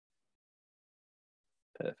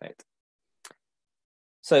Perfect.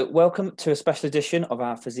 So welcome to a special edition of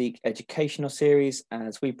our Physique Educational Series,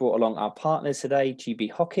 as we brought along our partners today,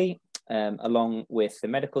 GB Hockey, along with the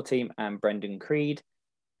medical team and Brendan Creed.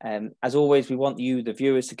 As always, we want you, the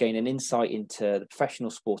viewers, to gain an insight into the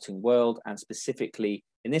professional sporting world, and specifically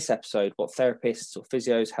in this episode, what therapists or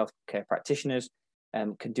physios, healthcare practitioners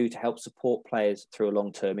can do to help support players through a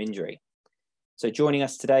long-term injury. So joining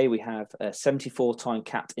us today, we have a 74-time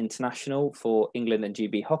capped international for England and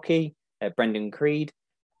GB Hockey, Brendan Creed,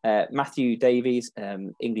 Matthew Davies,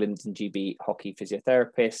 England and GB Hockey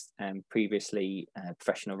physiotherapist, and previously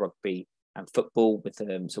professional rugby and football with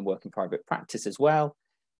some work in private practice as well.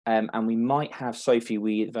 And we might have Sophie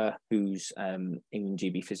Weaver, who's England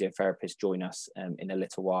GB physiotherapist, join us in a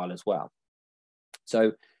little while as well.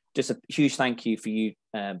 So just a huge thank you for you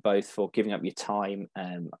both for giving up your time.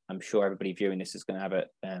 I'm sure everybody viewing this is going to have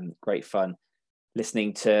a great fun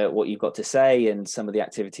listening to what you've got to say and some of the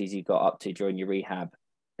activities you got up to during your rehab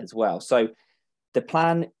as well. So the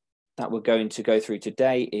plan that we're going to go through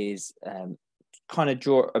today is kind of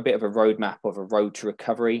draw a bit of a roadmap of a road to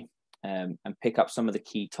recovery, and pick up some of the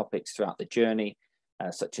key topics throughout the journey,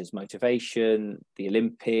 such as motivation, the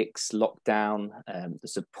Olympics, lockdown, the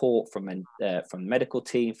support from the medical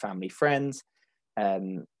team, family, friends,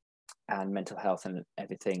 and mental health and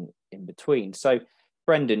everything in between. So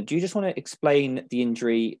Brendan, do you just want to explain the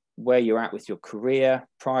injury, where you're at with your career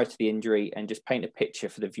prior to the injury, and just paint a picture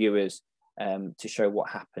for the viewers to show what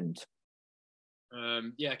happened?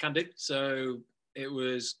 Yeah, I can do. So it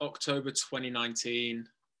was October 2019.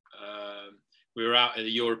 We were out at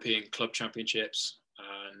the European Club Championships,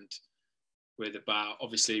 and with about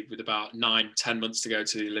 9-10 months to go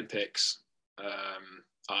to the Olympics,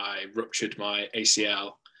 I ruptured my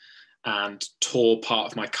ACL and tore part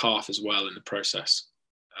of my calf as well in the process.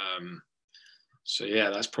 So yeah,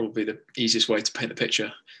 that's probably the easiest way to paint the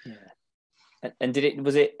picture. Yeah. And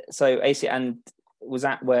was it so ACL, and was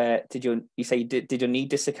that where did your knee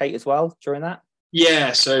dislocate as well during that?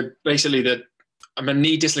 Yeah, so basically my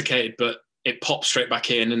knee dislocated, but it popped straight back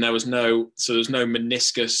in, and there was no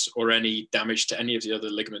meniscus or any damage to any of the other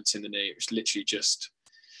ligaments in the knee. It was literally just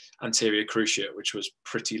anterior cruciate, which was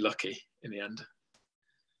pretty lucky in the end.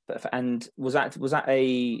 And was that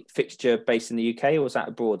a fixture based in the UK, or was that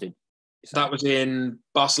abroad? That was in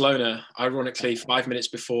Barcelona. Ironically, 5 minutes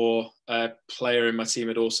before a player in my team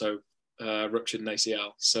had also ruptured an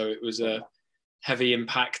ACL. So it was a heavy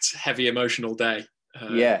impact, heavy emotional day.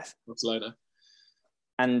 Yes, Barcelona.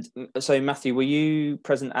 And so, Matthew, were you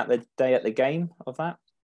present at the day at the game of that?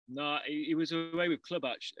 No, he was away with club,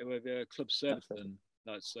 actually, with club service.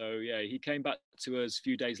 So yeah, he came back to us a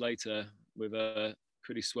few days later with a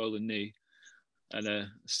pretty swollen knee and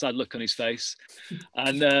a sad look on his face.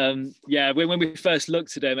 And yeah, when we first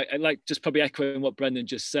looked at him, like just probably echoing what Brendan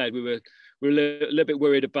just said, we were a little bit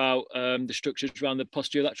worried about the structures around the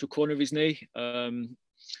posterior lateral corner of his knee.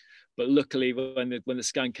 But luckily, when the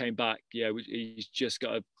scan came back, yeah, he's just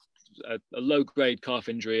got a low-grade calf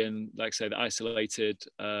injury and, like I say, the isolated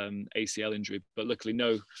ACL injury. But luckily,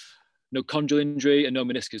 no condylar injury and no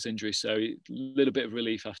meniscus injury. So a little bit of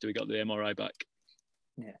relief after we got the MRI back.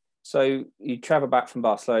 Yeah. So you travel back from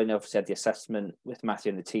Barcelona, obviously had the assessment with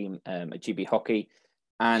Matthew and the team at GB Hockey.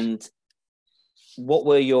 And what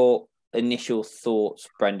were your initial thoughts,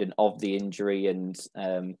 Brendan, of the injury? And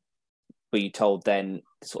were you told then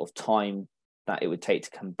the sort of time that it would take to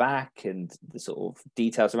come back and the sort of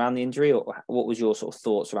details around the injury, or what was your sort of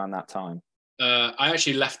thoughts around that time? I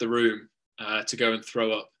actually left the room to go and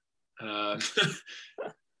throw up.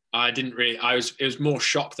 It was more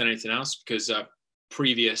shock than anything else, because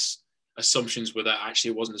previous assumptions were that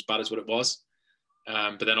actually it wasn't as bad as what it was.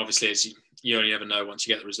 But then obviously, as you only ever know once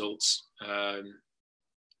you get the results.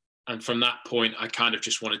 And from that point, I kind of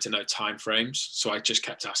just wanted to know timeframes. So I just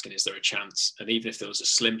kept asking, is there a chance? And even if there was a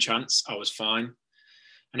slim chance, I was fine.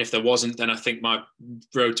 And if there wasn't, then I think my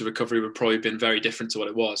road to recovery would probably have been very different to what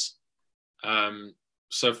it was.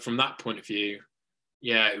 So from that point of view,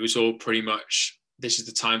 yeah, it was all pretty much, this is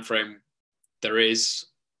the timeframe there is,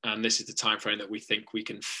 and this is the timeframe that we think we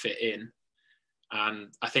can fit in.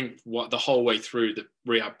 And I think the whole way through the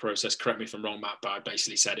rehab process, correct me if I'm wrong, Matt, but I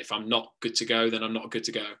basically said, if I'm not good to go, then I'm not good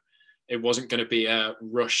to go. It wasn't going to be a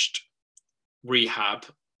rushed rehab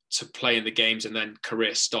to play in the games and then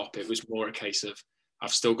career stop. It was more a case of,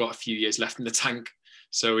 I've still got a few years left in the tank.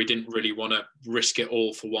 So we didn't really want to risk it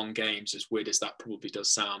all for one game, as weird as that probably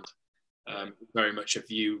does sound. Very much a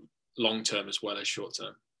view long-term as well as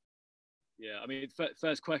short-term. Yeah, I mean,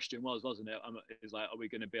 first question wasn't it? It's like, are we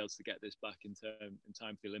going to be able to get this back in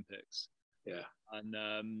time for the Olympics? Yeah.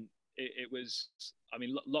 And it was, I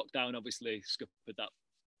mean, lockdown obviously scuppered that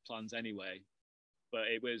plans anyway. But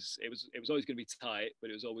it was always going to be tight, but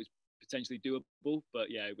it was always potentially doable. But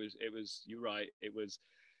yeah, it was. You're right. It was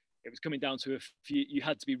coming down to a few. You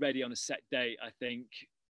had to be ready on a set date. I think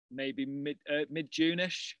maybe mid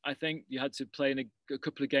June-ish. I think you had to play in a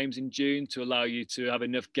couple of games in June to allow you to have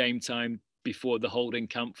enough game time before the holding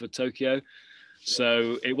camp for Tokyo.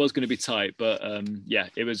 So it was going to be tight, but yeah,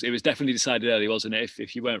 it was definitely decided early, wasn't it?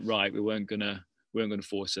 If you weren't right, we weren't gonna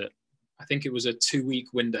force it. I think it was a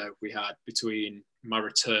 2-week window we had between my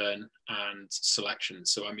return and selection.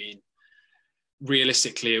 So I mean,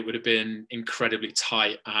 realistically, it would have been incredibly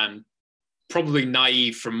tight and probably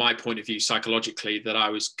naive from my point of view psychologically that I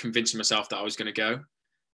was convincing myself that I was going to go.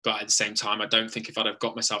 But at the same time, I don't think if I'd have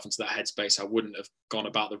got myself into that headspace, I wouldn't have gone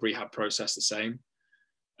about the rehab process the same.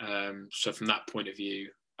 So from that point of view,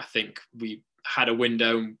 I think we had a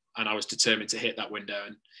window and I was determined to hit that window.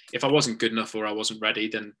 And if I wasn't good enough or I wasn't ready,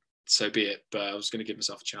 then so be it. But I was going to give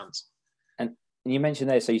myself a chance. And you mentioned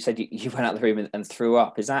there, so you said you went out the room and threw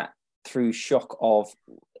up. Is that through shock of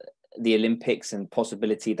the Olympics and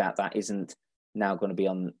possibility that isn't now going to be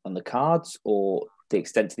on the cards, or the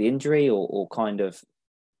extent of the injury, or kind of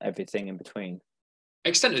everything in between?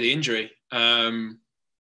 Extent of the injury.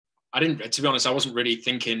 I didn't, to be honest, I wasn't really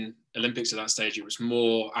thinking Olympics at that stage. It was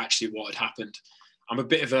more actually what had happened. I'm a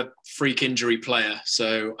bit of a freak injury player,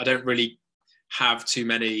 so I don't really have too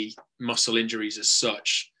many muscle injuries as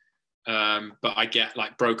such. But I get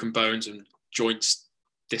like broken bones and joints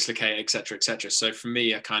dislocate, etc., etc. So for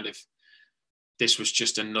me, this was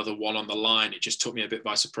just another one on the line. It just took me a bit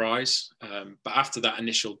by surprise. But after that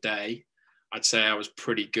initial day, I'd say I was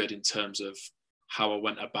pretty good in terms of how I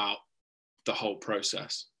went about the whole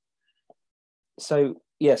process. So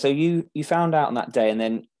yeah, so you found out on that day, and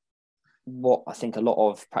then what I think a lot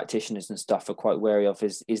of practitioners and stuff are quite wary of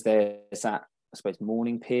is that, I suppose,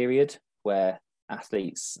 mourning period where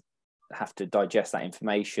athletes have to digest that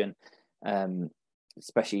information,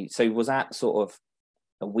 especially. So was that sort of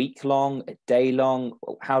a week long, a day long?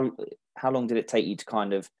 How long did it take you to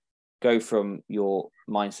kind of go from your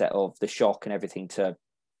mindset of the shock and everything to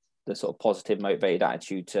the sort of positive, motivated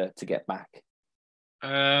attitude to get back?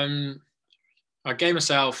 I gave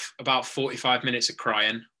myself about 45 minutes of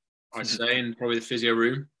crying, I'd say, in probably the physio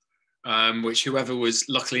room, which whoever was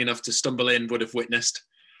lucky enough to stumble in would have witnessed.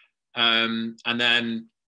 And then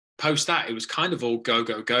post that, it was kind of all go,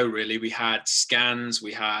 go, go, really. We had scans,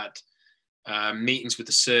 we had meetings with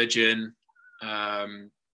the surgeon.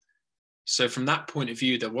 So from that point of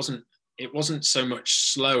view, it wasn't so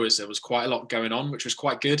much slow as there was quite a lot going on, which was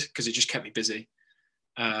quite good because it just kept me busy.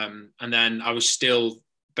 And then I was still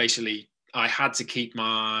basically, I had to keep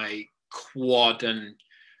my quad and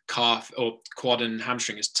calf or quad and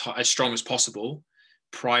hamstring as strong as possible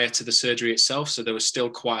prior to the surgery itself. So there was still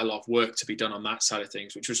quite a lot of work to be done on that side of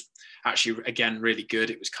things, which was actually, again, really good.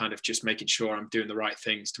 It was kind of just making sure I'm doing the right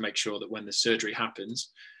things to make sure that when the surgery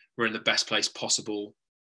happens, we're in the best place possible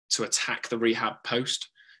to attack the rehab post.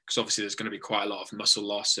 Because obviously there's going to be quite a lot of muscle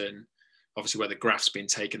loss, and obviously where the graft's been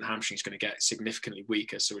taken, the hamstring is going to get significantly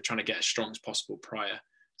weaker. So we're trying to get as strong as possible prior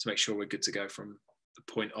to make sure we're good to go from the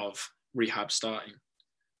point of rehab starting.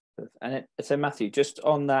 And so Matthew, just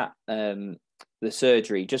on that, the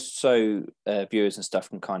surgery, just so viewers and stuff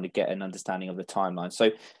can kind of get an understanding of the timeline. So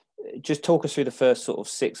just talk us through the first sort of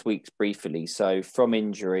 6 weeks briefly. So from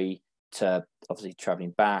injury to obviously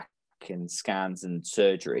traveling back and scans and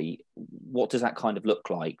surgery, what does that kind of look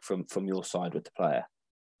like from your side with the player?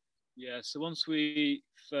 Yeah, so once we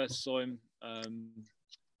first saw him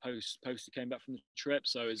post he came back from the trip,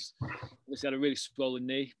 so he had a really swollen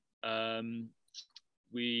knee.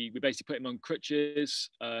 We basically put him on crutches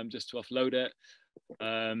just to offload it.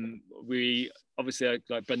 We obviously,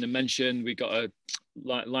 like Brendan mentioned, we got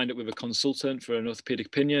lined up with a consultant for an orthopedic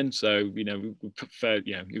opinion. So, we prefer,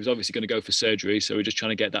 he was obviously going to go for surgery. So we're just trying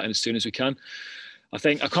to get that in as soon as we can. I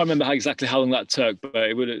can't remember exactly how long that took, but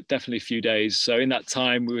it would have definitely a few days. So in that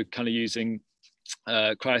time, we were kind of using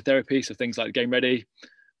cryotherapy. So things like Game Ready,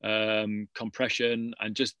 compression,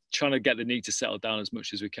 and just trying to get the knee to settle down as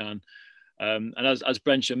much as we can. And as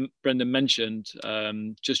Brendan mentioned,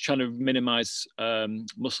 just trying to minimize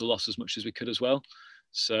muscle loss as much as we could as well.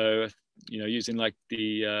 So, using like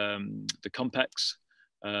the Compex.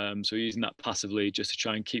 So using that passively just to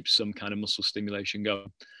try and keep some kind of muscle stimulation going.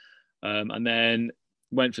 And then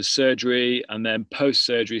went for surgery, and then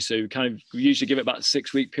post-surgery. So we usually give it about a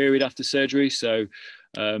 6-week period after surgery. So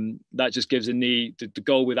that just gives the knee, the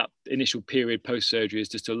goal with that initial period post-surgery is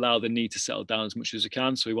just to allow the knee to settle down as much as we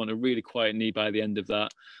can. So we want a really quiet knee by the end of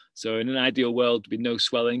that. So in an ideal world, there'd be no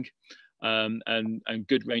swelling. and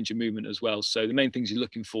good range of movement as well. So the main things you're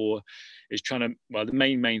looking for is the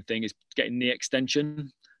main thing is getting knee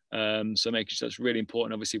extension. So making sure that's really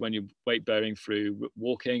important, obviously, when you're weight bearing through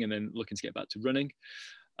walking and then looking to get back to running.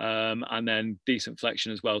 And then decent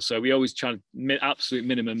flexion as well. So we always try to absolute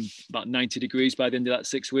minimum about 90 degrees by the end of that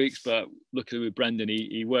 6 weeks. But luckily with Brendan,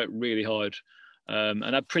 he worked really hard and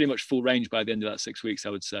had pretty much full range by the end of that 6 weeks, I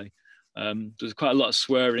would say. There's quite a lot of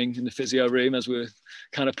swearing in the physio room as we're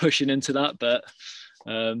kind of pushing into that, but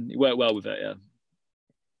he worked well with it, yeah.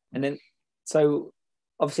 And then, so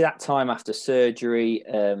obviously that time after surgery,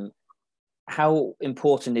 how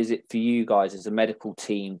important is it for you guys as a medical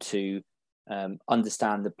team to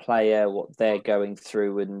understand the player, what they're going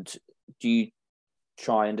through, and do you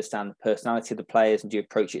try and understand the personality of the players, and do you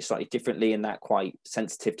approach it slightly differently in that quite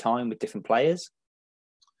sensitive time with different players?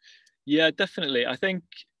 Yeah, definitely. I think,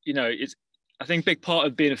 I think a big part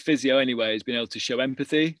of being a physio anyway is being able to show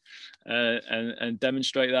empathy and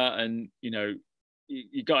demonstrate that. And,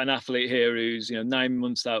 you got an athlete here who's 9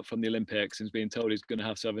 months out from the Olympics and is being told he's going to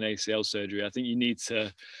have an ACL surgery. I think you need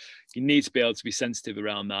to be able to be sensitive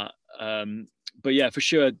around that. But yeah, for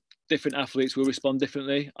sure, different athletes will respond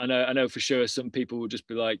differently. I know for sure some people will just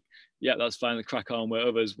be like, yeah, that's fine, the crack on, where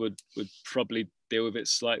others would probably deal with it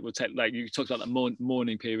slightly. Would take, like you talked about, that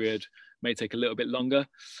morning period may take a little bit longer.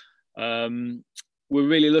 We're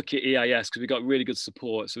really lucky at EIS because we've got really good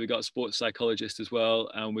support. So we've got a sports psychologist as well,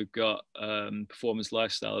 and we've got performance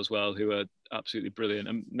lifestyle as well, who are absolutely brilliant.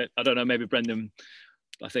 And I don't know, maybe Brendan,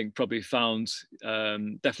 I think probably found,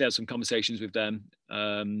 definitely had some conversations with them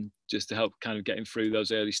just to help kind of getting through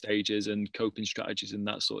those early stages and coping strategies and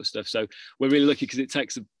that sort of stuff. So we're really lucky because it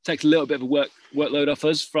takes a little bit of a workload off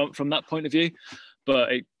us from that point of view,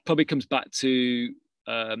 but it probably comes back to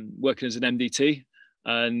working as an MDT.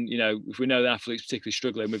 And, if we know the athlete's particularly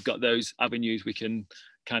struggling, we've got those avenues we can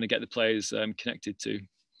kind of get the players connected to.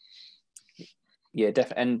 Yeah,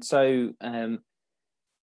 definitely. And so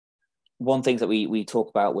one thing that we talk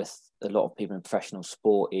about with a lot of people in professional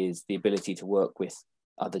sport is the ability to work with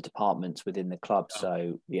other departments within the club. Yeah.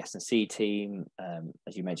 So the S&C team,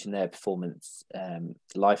 as you mentioned there, performance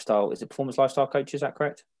lifestyle. Is it performance lifestyle coach? Is that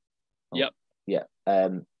correct? Yep. Yeah.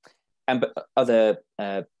 But other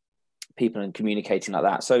people and communicating like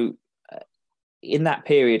that. So in that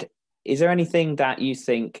period, is there anything that you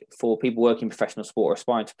think for people working in professional sport or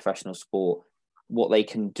aspiring to professional sport, what they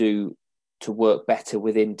can do to work better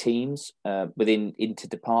within teams, into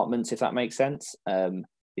departments, if that makes sense?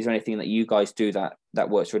 Is there anything that you guys do that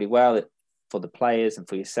works really well for the players and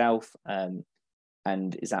for yourself? And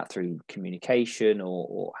is that through communication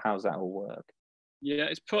or how's that all work? Yeah,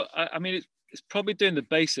 it's probably doing the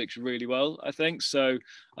basics really well, I think. So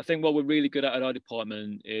I think what we're really good at our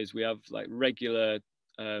department is we have like regular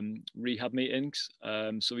rehab meetings.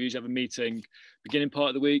 So we usually have a meeting beginning part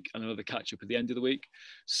of the week and another catch up at the end of the week.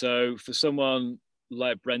 So for someone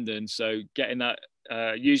like Brendan, so getting that,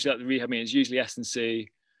 usually at the rehab meetings, usually S&C,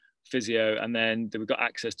 physio, and then we've got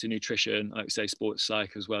access to nutrition, like we say, sports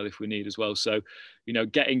psych as well if we need as well. So,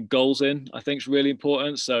 getting goals in, I think is really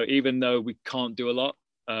important. So even though we can't do a lot,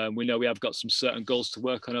 we know we have got some certain goals to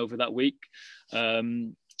work on over that week.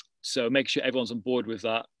 So make sure everyone's on board with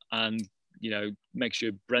that, and make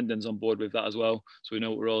sure Brendan's on board with that as well, so we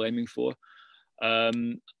know what we're all aiming for.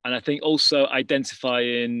 And I think also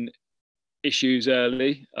identifying issues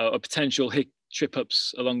early, or potential trip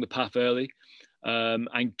ups along the path early,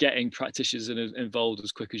 and getting practitioners involved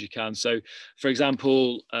as quick as you can. So, for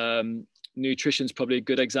example, nutrition is probably a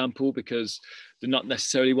good example because they're not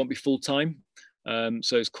necessarily won't be full time.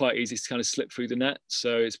 So it's quite easy to kind of slip through the net.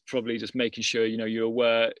 So it's probably just making sure you're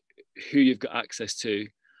aware who you've got access to,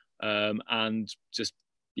 and just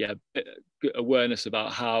awareness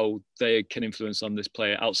about how they can influence on this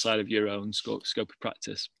player outside of your own scope of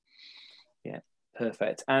practice. Yeah,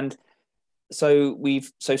 perfect. And so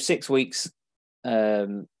 6 weeks.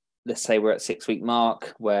 Let's say we're at 6 week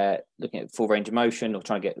mark. We're looking at full range of motion or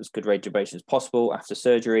trying to get as good range of motion as possible after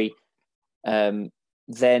surgery.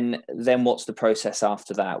 Then what's the process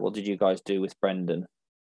after that? What did you guys do with Brendan?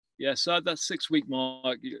 Yeah, so at that 6 week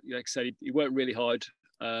mark, like I said, he worked really hard.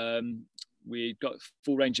 We got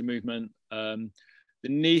full range of movement. The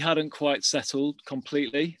knee hadn't quite settled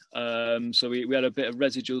completely, so we had a bit of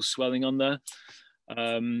residual swelling on there.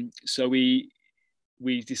 So we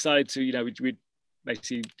decided to, we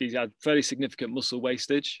basically he had fairly significant muscle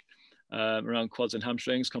wastage around quads and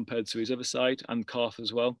hamstrings compared to his other side, and calf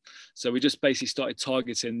as well. So we just basically started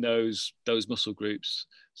targeting those muscle groups.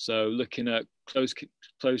 So looking at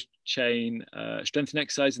closed chain strengthening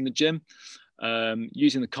exercise in the gym,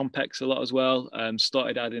 using the complex a lot as well.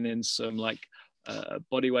 Started adding in some like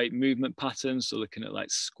body weight movement patterns, so looking at like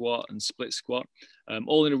squat and split squat,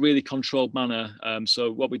 all in a really controlled manner.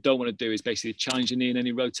 So what we don't want to do is basically challenge the knee in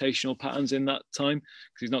any rotational patterns in that time,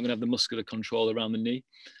 because he's not going to have the muscular control around the knee.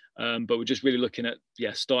 But we're just really looking at,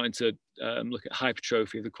 starting to look at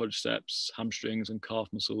hypertrophy of the quadriceps, hamstrings and calf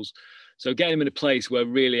muscles. So getting him in a place where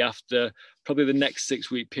really after probably the next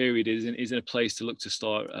 6-week period is in a place to look to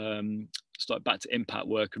start back to impact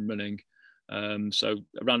work and running. So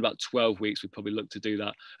around about 12 weeks, we'd probably look to do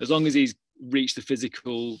that, as long as he's reached the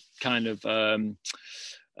physical kind of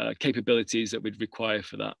capabilities that we'd require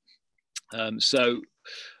for that. So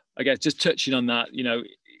I guess just touching on that,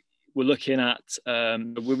 we're looking at,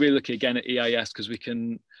 we're really looking again at EIS, because we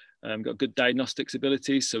can, got good diagnostics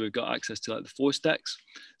abilities. So we've got access to like the force decks.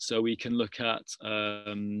 So we can look at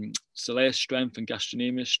soleus strength and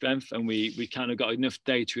gastrocnemius strength. And we kind of got enough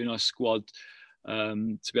data in our squad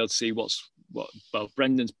to be able to see well,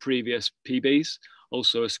 Brendan's previous PBs,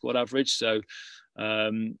 also a squad average. So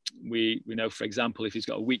we know, for example, if he's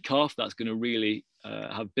got a weak calf, that's going to really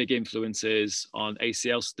have big influences on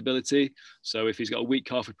ACL stability. So if he's got a weak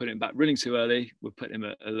calf, we put him back running too early, we're putting him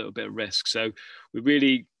at a little bit of risk. So we're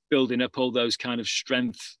really building up all those kind of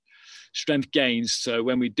strength gains. So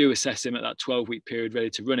when we do assess him at that 12-week period ready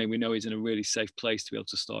to running, we know he's in a really safe place to be able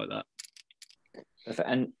to start that. Perfect.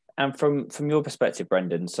 And from your perspective,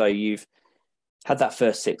 Brendan, so you've had that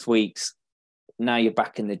first 6 weeks, now you're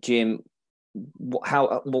back in the gym.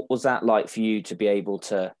 What was that like for you to be able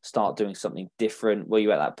to start doing something different? Were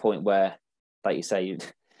you at that point where, like you say, you're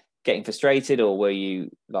getting frustrated, or were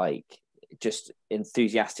you like just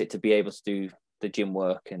enthusiastic to be able to do the gym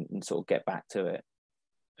work and sort of get back to it?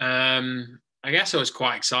 I guess I was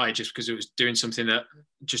quite excited just because it was doing something again.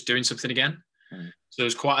 So there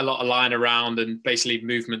was quite a lot of lying around and basically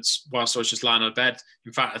movements whilst I was just lying on bed.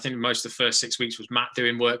 In fact, I think most of the first 6 weeks was Matt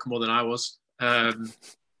doing work more than I was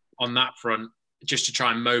on that front, just to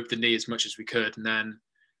try and mobe the knee as much as we could. And then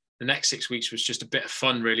the next 6 weeks was just a bit of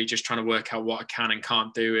fun, really, just trying to work out what I can and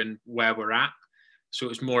can't do and where we're at. So it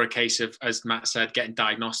was more a case of, as Matt said, getting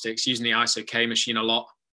diagnostics, using the ISO-K machine a lot.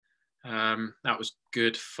 That was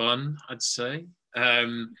good fun, I'd say.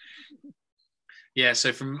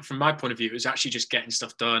 So from my point of view, it was actually just getting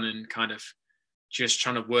stuff done and kind of just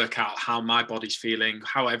trying to work out how my body's feeling,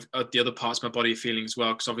 how the other parts of my body are feeling as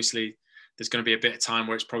well, because obviously there's going to be a bit of time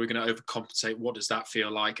where it's probably going to overcompensate. What does that feel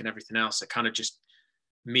like and everything else? So kind of just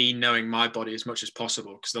me knowing my body as much as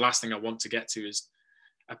possible, because the last thing I want to get to is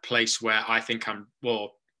a place where I think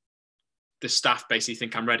the staff basically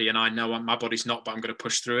think I'm ready and I know my body's not, but I'm going to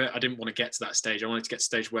push through it. I didn't want to get to that stage. I wanted to get to the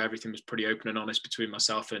stage where everything was pretty open and honest between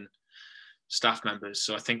myself and staff members.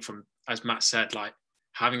 So I think as Matt said, like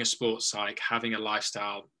having a sports psych, having a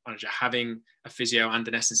lifestyle manager, having a physio and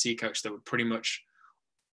an S&C coach that were pretty much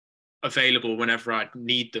available whenever I'd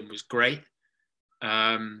need them was great.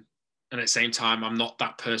 And at the same time, I'm not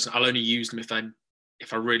that person. I'll only use them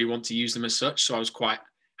if I really want to use them as such. So I was quite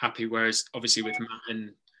happy. Whereas obviously with Matt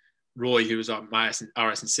and Roy, who was our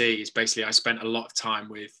S&C, is basically I spent a lot of time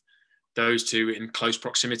with those two in close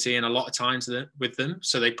proximity and a lot of times with them.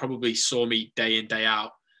 So they probably saw me day in, day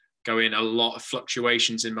out, go in a lot of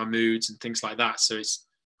fluctuations in my moods and things like that. So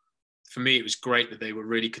for me, it was great that they were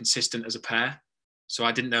really consistent as a pair. So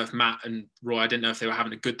I didn't know if Matt and Roy, I didn't know if they were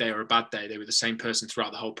having a good day or a bad day. They were the same person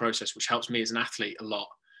throughout the whole process, which helps me as an athlete a lot.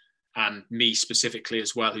 And me specifically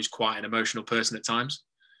as well, who's quite an emotional person at times.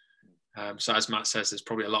 So as Matt says, there's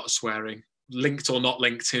probably a lot of swearing, linked or not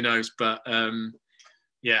linked, who knows? But I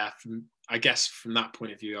guess from that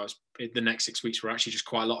point of view, the next 6 weeks were actually just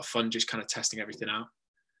quite a lot of fun, just kind of testing everything out.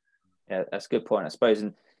 Yeah, that's a good point, I suppose.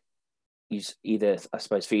 And you either, I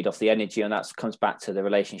suppose, feed off the energy, and that comes back to the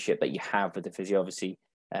relationship that you have with the physio. Obviously,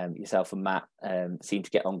 yourself and Matt seem to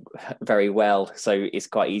get on very well, so it's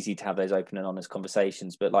quite easy to have those open and honest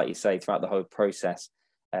conversations. But like you say, throughout the whole process,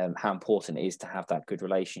 how important it is to have that good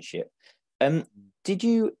relationship. Did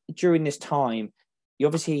you, during this time, you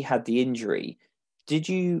obviously had the injury, did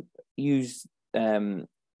you use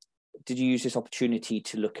this opportunity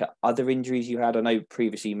to look at other injuries you had? I know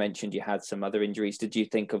previously you mentioned you had some other injuries. Did you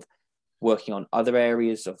think of working on other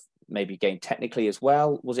areas of maybe game technically as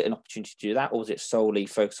well? Was it an opportunity to do that, or was it solely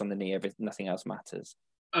focused on the knee, nothing else matters?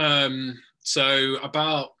 So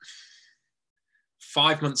about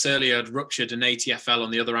 5 months earlier, I'd ruptured an ATFL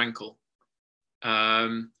on the other ankle.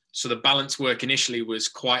 So the balance work initially was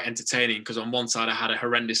quite entertaining, because on one side I had a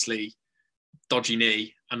horrendously dodgy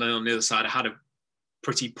knee, and then on the other side I had a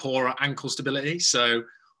pretty poor ankle stability. So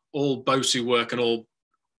all BOSU work and all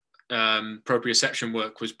proprioception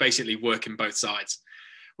work was basically working both sides,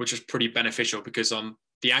 which was pretty beneficial, because on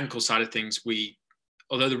the ankle side of things, we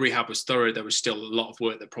although the rehab was thorough, there was still a lot of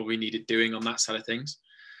work that probably needed doing on that side of things.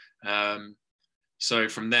 So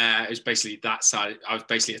from there, it was basically that side. I was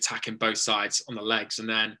basically attacking both sides on the legs, and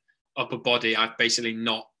then upper body, I've basically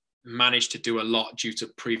not managed to do a lot due to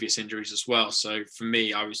previous injuries as well. So for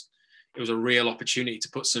me, it was a real opportunity to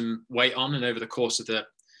put some weight on. And over the course of the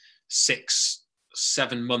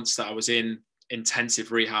 6-7 months that I was in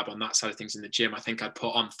intensive rehab on that side of things in the gym, I think I'd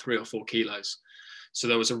put on 3 or 4 kilos. So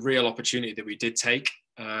there was a real opportunity that we did take,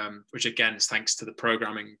 which again is thanks to the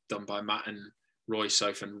programming done by Matt and Roy,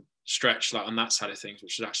 Soph and Stretch, like on that side of things,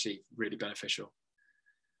 which was actually really beneficial.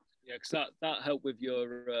 Yeah, because that helped with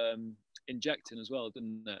your injecting as well,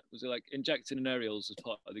 didn't it? Was it like injecting and aerials as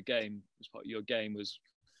part of the game, as part of your game, was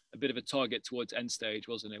a bit of a target towards end stage,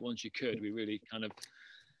 wasn't it? Once you could, we really kind of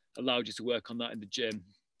allowed you to work on that in the gym.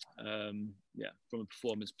 From a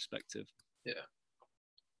performance perspective. Yeah.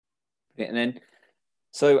 And then,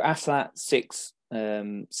 so after that 6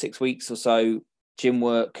 weeks or so gym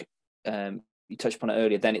work, you touched upon it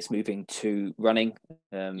earlier, then it's moving to running.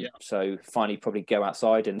 So finally probably go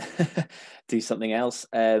outside and do something else.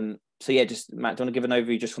 So yeah, just Matt, do you want to give an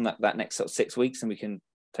overview just from that next sort of 6 weeks, and we can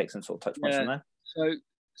take some sort of touch points from there?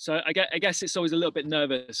 So I guess it's always a little bit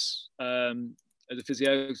nervous as a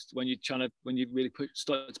physio when you really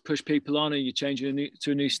start to push people on and you're changing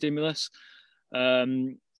to a new stimulus.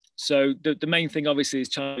 So the main thing obviously is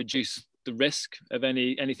trying to reduce the risk of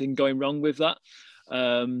anything going wrong with that.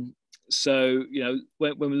 So, you know,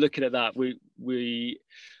 when we're looking at that, we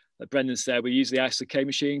like Brendan said, we use the ISOK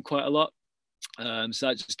machine quite a lot. So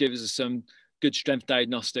that just gives us some good strength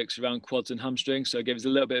diagnostics around quads and hamstrings. So it gives a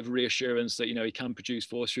little bit of reassurance that, you know, he can produce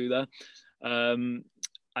force through there.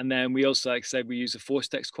 And then we also, like I said, we use the force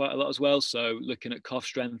text quite a lot as well. So looking at calf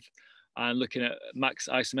strength and looking at max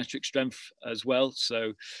isometric strength as well.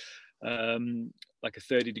 So like a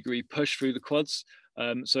 30-degree push through the quads.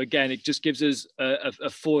 So again, it just gives us a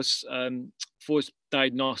force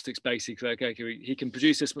diagnostics basically. Okay, he can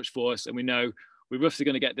produce this much force, and we know we're roughly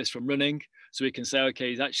going to get this from running. So we can say, okay,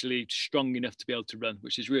 he's actually strong enough to be able to run,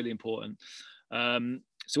 which is really important.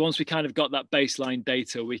 So once we kind of got that baseline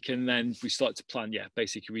data, we start to plan,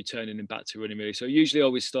 basically returning him back to running really. So it usually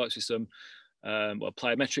always starts with some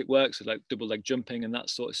plyometric work, so like double leg jumping and that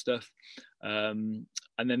sort of stuff. And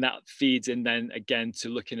then that feeds in then again to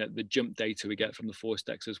looking at the jump data we get from the force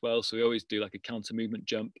decks as well. So we always do like a counter movement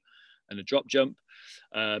jump and a drop jump.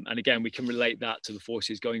 And again, we can relate that to the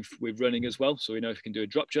forces going with running as well. So we know if we can do a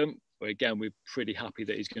drop jump, but again, we're pretty happy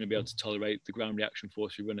that he's going to be able to tolerate the ground reaction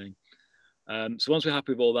force through running. So once we're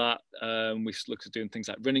happy with all that, we look at doing things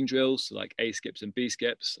like running drills, so like A skips and B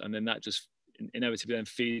skips, and then that just inevitably then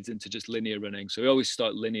feeds into just linear running. So we always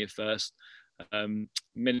start linear first,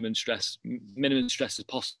 minimum stress as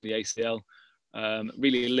possible, the ACL,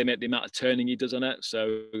 really limit the amount of turning he does on it.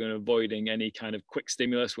 So we're going to avoiding any kind of quick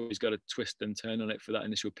stimulus where he's got to twist and turn on it for that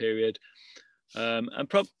initial period. And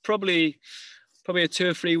probably a 2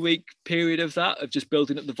 or 3 week period of that, of just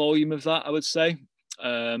building up the volume of that, I would say.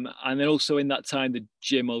 And then also in that time, the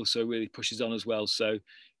gym also really pushes on as well. So,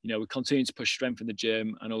 you know, we continue to push strength in the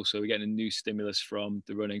gym, and also we're getting a new stimulus from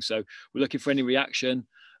the running. So we're looking for any reaction.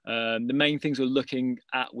 The main things we're looking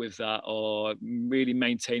at with that are really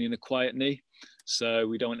maintaining a quiet knee. So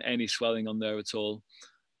we don't want any swelling on there at all.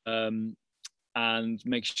 And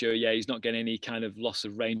make sure, he's not getting any kind of loss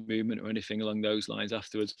of range movement or anything along those lines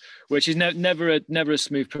afterwards, which is never a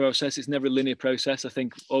smooth process. It's never a linear process. I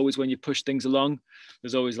think always when you push things along,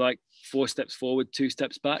 there's always like 4 steps forward, 2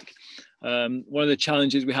 steps back. One of the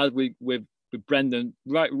challenges we had with Brendan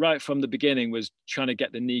right from the beginning was trying to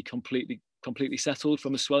get the knee completely settled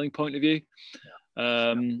from a swelling point of view.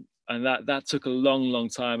 And that took a long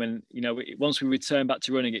time. And, you know, once we returned back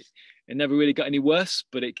to running, it never really got any worse,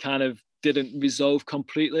 but it kind of didn't resolve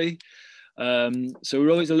completely. So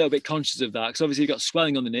we're always a little bit conscious of that, because obviously you've got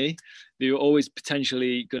swelling on the knee. You're always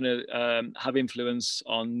potentially going to have influence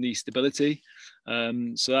on knee stability.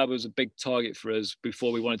 So that was a big target for us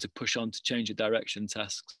before we wanted to push on to change the direction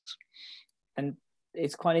tasks. And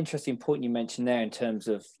it's quite an interesting point you mentioned there in terms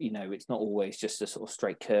of, you know, it's not always just a sort of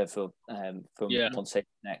straight curve from one stage to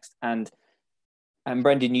the next. And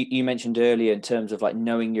Brendan, you mentioned earlier in terms of like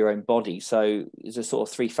knowing your own body. So there's a sort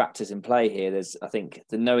of 3 factors in play here. There's, I think,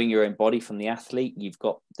 the knowing your own body from the athlete. You've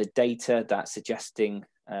got the data that's suggesting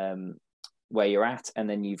where you're at, and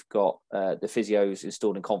then you've got the physios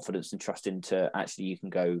installing confidence and trusting to actually you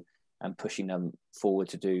can go and pushing them forward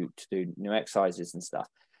to do new exercises and stuff.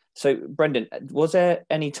 So Brendan, was there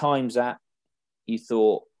any times that you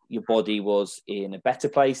thought your body was in a better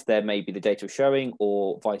place there maybe the data was showing,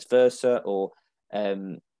 or vice versa, or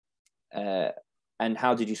and And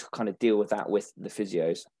how did you kind of deal with that with the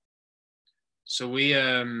physios? So we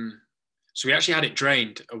actually had it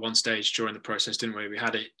drained at one stage during the process, didn't we? We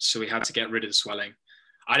had to get rid of the swelling.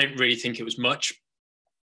 I didn't really think it was much,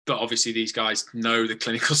 but obviously these guys know the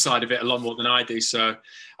clinical side of it a lot more than I do. So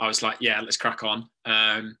I was like, yeah, let's crack on.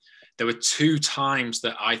 There were 2 times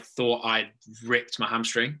that I thought I'd ripped my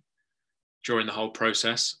hamstring during the whole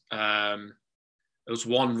process. There was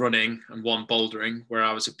one running and one bouldering where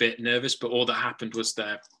I was a bit nervous, but all that happened was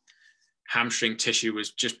the hamstring tissue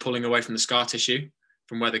was just pulling away from the scar tissue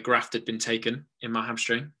from where the graft had been taken in my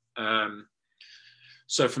hamstring.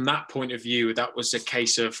 So from that point of view, that was a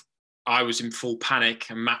case of I was in full panic,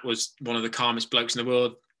 and Matt was one of the calmest blokes in the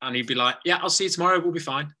world. And he'd be like, yeah, I'll see you tomorrow. We'll be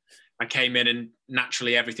fine. I came in and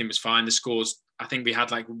naturally everything was fine. The scores, I think we had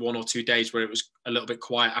like 1 or 2 days where it was a little bit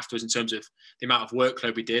quiet afterwards in terms of the amount of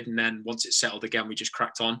workload we did. And then once it settled again, we just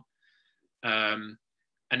cracked on. And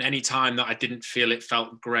any time that I didn't feel it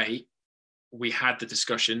felt great, we had the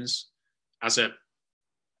discussions as a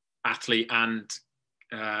athlete and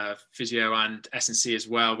physio and S&C as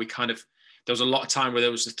well. There was a lot of time where there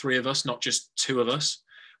was the 3 of us, not just 2 of us,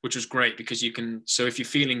 which was great because so if you're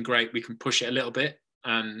feeling great, we can push it a little bit.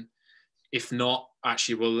 And if not,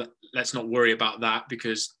 actually, well, let's not worry about that,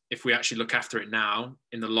 because if we actually look after it now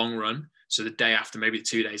in the long run, so the day after, maybe the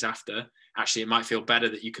 2 days after, actually it might feel better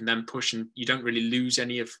that you can then push and you don't really lose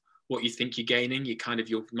any of what you think you're gaining. You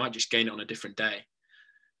might just gain it on a different day.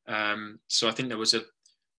 So I think there was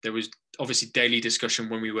obviously daily discussion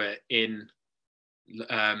when we were in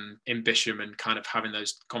Bisham and kind of having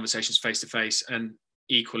those conversations face to face, and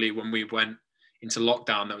equally when we went into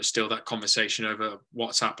lockdown, there was still that conversation over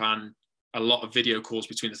WhatsApp and a lot of video calls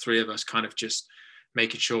between the 3 of us, kind of just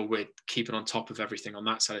making sure we're keeping on top of everything on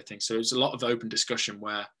that side of things. So it was a lot of open discussion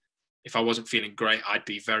where if I wasn't feeling great, I'd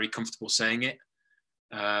be very comfortable saying it.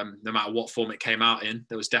 No matter what form it came out in,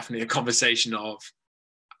 there was definitely a conversation of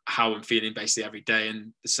how I'm feeling basically every day.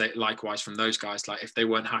 And likewise from those guys, like if they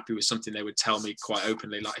weren't happy with something, they would tell me quite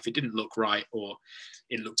openly. Like if it didn't look right or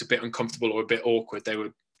it looked a bit uncomfortable or a bit awkward, they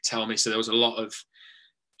would tell me. So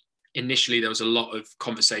initially there was a lot of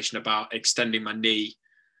conversation about extending my knee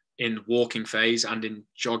in walking phase and in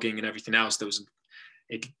jogging and everything else.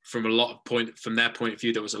 From their point of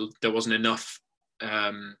view, there wasn't enough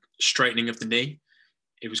straightening of the knee.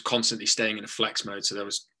 It was constantly staying in a flex mode. So there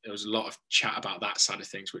was a lot of chat about that side of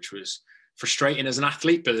things, which was frustrating as an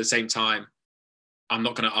athlete, but at the same time, I'm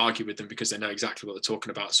not going to argue with them because they know exactly what they're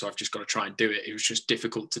talking about. So I've just got to try and do it. It was just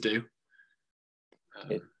difficult to do.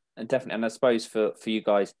 And definitely, and I suppose for you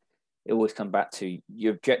guys, it always comes back to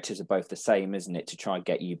your objectives are both the same, isn't it? To try and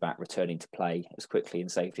get you back returning to play as quickly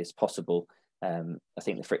and safely as possible. I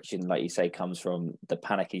think the friction, like you say, comes from the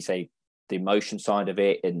panic, you say, the emotion side of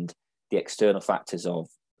it, and the external factors of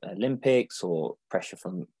Olympics or pressure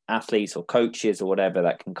from athletes or coaches or whatever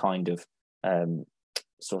that can kind of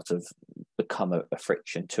sort of become a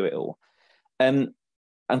friction to it all. I'm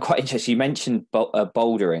quite interested. You mentioned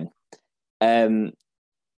bouldering,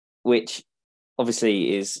 which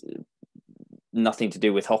obviously is nothing to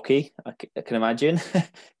do with hockey, I can imagine.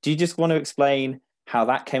 Do you just want to explain how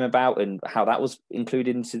that came about and how that was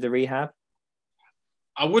included into the rehab?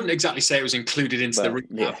 I wouldn't exactly say it was included into the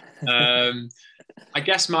rehab. Yeah. I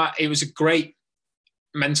guess it was a great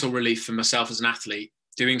mental relief for myself as an athlete,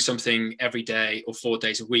 doing something every day or 4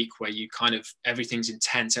 days a week where you kind of, everything's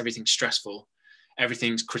intense, everything's stressful,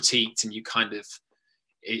 everything's critiqued, and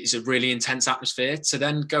it's a really intense atmosphere. To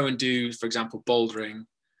then go and do, for example, bouldering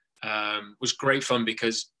was great fun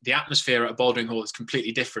because the atmosphere at a bouldering hall is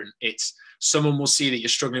completely different. It's someone will see that you're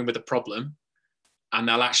struggling with a problem and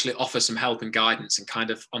they'll actually offer some help and guidance and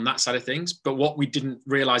kind of on that side of things. But what we didn't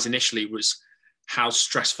realize initially was how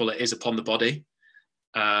stressful it is upon the body,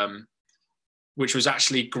 which was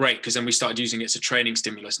actually great because then we started using it as a training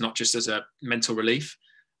stimulus, not just as a mental relief.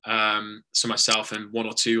 So myself and 1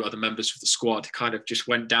 or 2 other members of the squad kind of just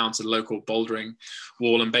went down to the local bouldering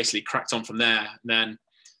wall and basically cracked on from there. And then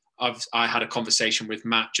I had a conversation with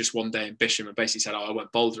Matt just one day in Bisham and basically said, I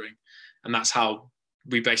went bouldering. And that's how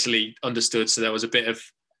we basically understood. So there was a bit of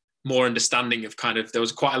more understanding of there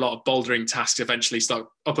was quite a lot of bouldering tasks eventually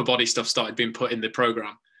upper body stuff started being put in the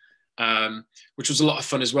program, which was a lot of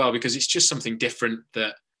fun as well, because it's just something different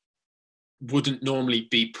that wouldn't normally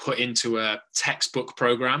be put into a textbook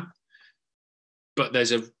program, but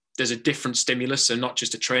there's a different stimulus. So not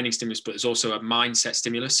just a training stimulus, but there's also a mindset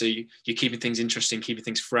stimulus. So you're keeping things interesting, keeping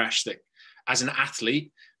things fresh, that as an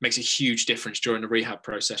athlete makes a huge difference during the rehab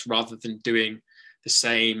process, rather than doing the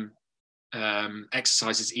same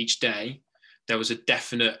exercises each day. There was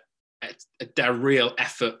a real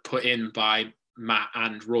effort put in by Matt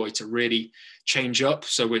and Roy to really change up.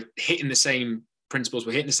 So we're hitting the same principles,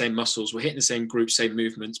 we're hitting the same muscles, we're hitting the same groups, same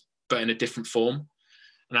movements, but in a different form.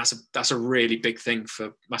 And that's a really big thing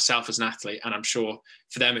for myself as an athlete. And I'm sure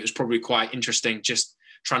for them, it was probably quite interesting just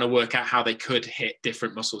trying to work out how they could hit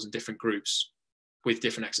different muscles in different groups with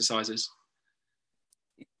different exercises.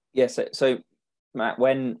 Yes. Yeah, so Matt,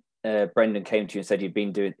 when Brendan came to you and said he's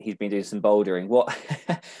been doing some bouldering, what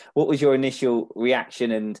was your initial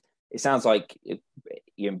reaction? And it sounds like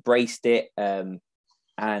you embraced it.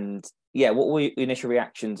 And yeah, what were your initial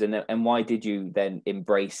reactions, and why did you then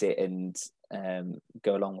embrace it and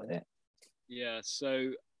go along with it? Yeah,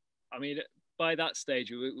 so I mean, by that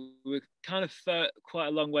stage, we were kind of quite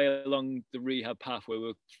a long way along the rehab pathway. We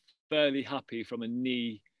were fairly happy from a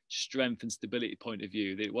knee strength and stability point of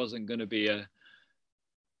view that it wasn't going to be a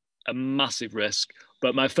massive risk.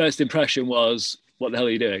 But my first impression was, what the hell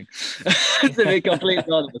are you doing? To be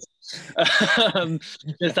completely honest.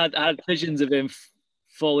 Just had visions of him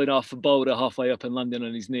falling off a boulder halfway up and landing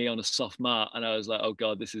on his knee on a soft mat, and I was like, oh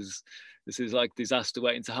god, this is like disaster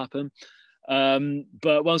waiting to happen.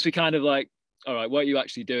 But once we kind of like, all right, what are you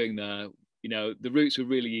actually doing there? You know, the routes were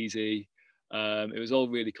really easy. It was all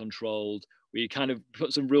really controlled. We kind of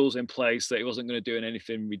put some rules in place that he wasn't going to do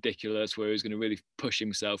anything ridiculous, where he was going to really push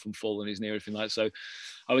himself and fall on his knee or anything like that. So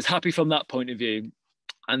I was happy from that point of view.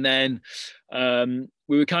 And then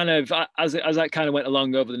we were kind of, as that kind of went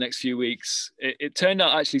along over the next few weeks, it turned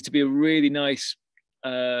out actually to be a really nice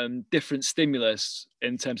different stimulus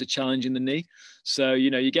in terms of challenging the knee. So,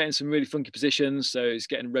 you know, you're getting some really funky positions. So it's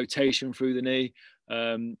getting rotation through the knee,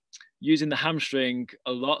 using the hamstring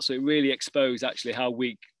a lot. So it really exposed actually how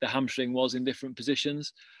weak the hamstring was in different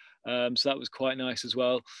positions. So that was quite nice as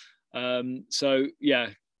well. So yeah,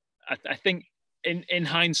 I think in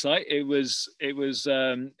hindsight, it's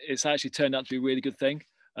actually turned out to be a really good thing.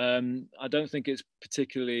 I don't think it's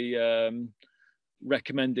particularly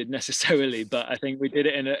recommended necessarily, but I think we did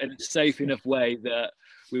it in a safe enough way that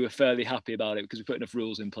we were fairly happy about it because we put enough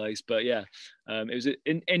rules in place. But yeah, it was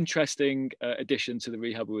an interesting addition to the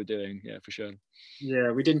rehab we were doing. Yeah, for sure.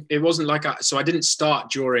 Yeah, it wasn't like so I didn't start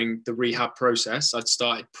during the rehab process. I'd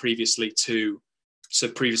started previously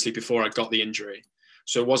before I got the injury.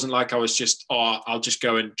 So it wasn't like I was just, I'll just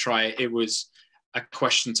go and try it. It was a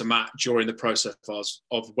question to Matt during the process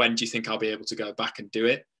of when do you think I'll be able to go back and do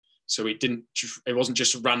it? So it wasn't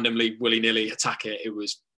just randomly willy-nilly attack it. It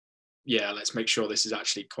was, yeah, let's make sure this is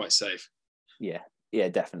actually quite safe. Yeah,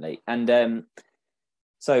 definitely. And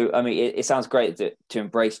so, I mean, it sounds great to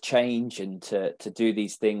embrace change and to do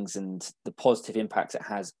these things and the positive impact it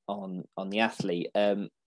has on the athlete.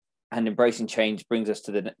 And embracing change brings us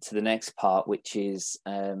to the next part, which is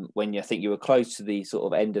when I think you were close to the sort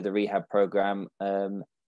of end of the rehab program. Don't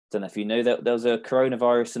know if you know that there was a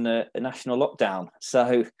coronavirus and a national lockdown.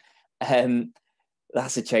 So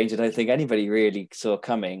that's a change I don't think anybody really saw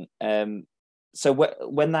coming. So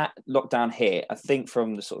when that lockdown hit, I think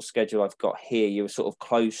from the sort of schedule I've got here, you were sort of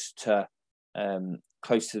close to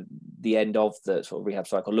the end of the sort of rehab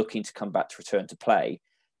cycle, looking to come back to return to play.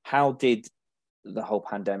 How did the whole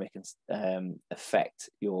pandemic affect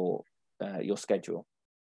your schedule?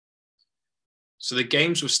 So the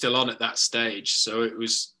games were still on at that stage. So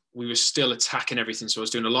we were still attacking everything. So I was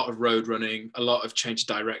doing a lot of road running, a lot of change of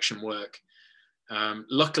direction work.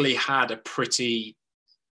 Luckily had a pretty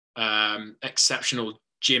exceptional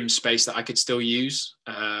gym space that I could still use,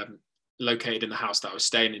 located in the house that I was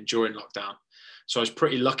staying in during lockdown. So I was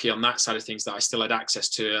pretty lucky on that side of things that I still had access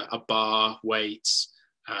to a bar, weights,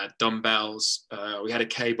 dumbbells. We had a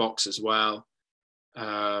K box as well.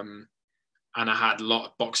 And I had a lot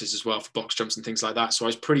of boxes as well for box jumps and things like that. So I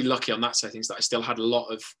was pretty lucky on that side of things that I still had a lot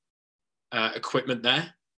of equipment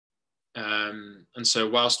there. And so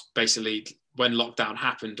whilst basically when lockdown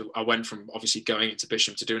happened, I went from obviously going into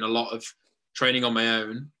Bisham to doing a lot of training on my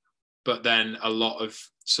own, but then a lot of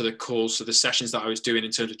calls. So the sessions that I was doing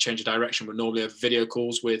in terms of change of direction were normally video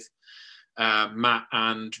calls with Matt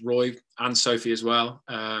and Roy and Sophie as well,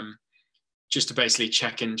 just to basically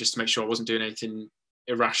check in, just to make sure I wasn't doing anything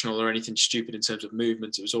irrational or anything stupid in terms of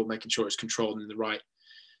movement. It was all making sure it's controlled in the right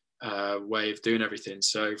way of doing everything.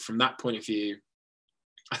 So from that point of view,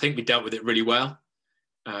 I think we dealt with it really well.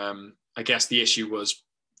 I guess the issue was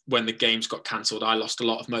when the games got cancelled, I lost a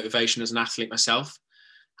lot of motivation as an athlete myself.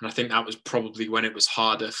 And I think that was probably when it was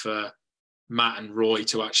harder for Matt and Roy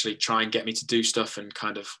to actually try and get me to do stuff, and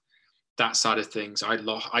kind of that side of things.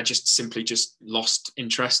 I just simply lost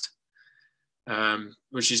interest,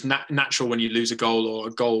 which is natural when you lose a goal or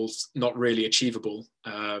a goal's not really achievable.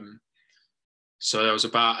 So there was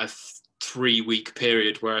about a 3-week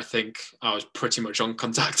period where I think I was pretty much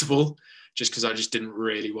uncontactable. just because I just didn't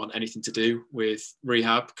really want anything to do with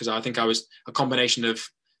rehab, because I think I was a combination of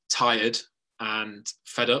tired and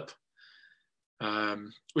fed up,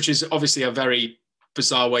 which is obviously a very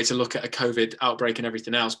bizarre way to look at a COVID outbreak and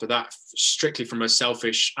everything else, but that strictly from a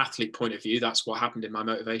selfish athlete point of view, that's what happened in my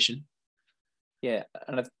motivation. Yeah,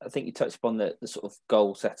 and I think you touched upon the sort of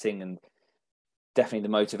goal setting and definitely the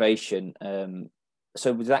motivation.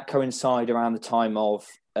 So was that coincide around the time of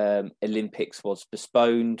Olympics was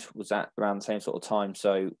postponed? Was that around the same sort of time?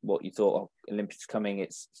 So what you thought, oh, Olympics coming,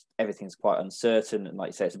 everything's quite uncertain, and like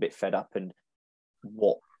you say, it's a bit fed up, and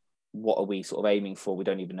what are we sort of aiming for? We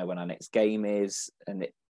don't even know when our next game is, and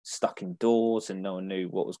it's stuck indoors, and no one knew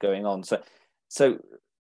what was going on. So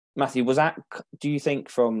Matthew, do you think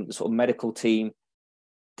from the sort of medical team,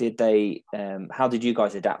 did they how did you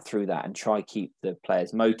guys adapt through that and try keep the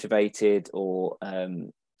players motivated, or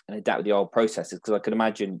and adapt with the old processes? Because I could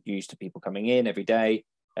imagine you're used to people coming in every day.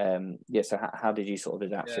 So how did you sort of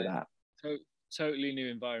adapt through that? Totally new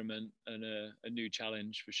environment and a new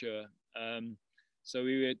challenge for sure. So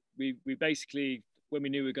we basically, when we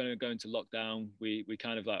knew we were going to go into lockdown, we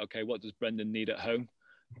kind of like, okay, what does Brendan need at home?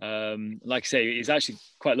 Like I say, he's actually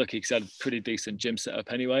quite lucky because he had a pretty decent gym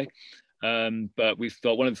setup anyway. But we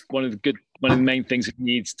thought one of the main things he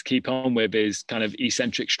needs to keep on with is kind of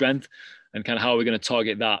eccentric strength, and kind of how we're going to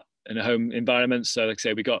target that in a home environment. So like I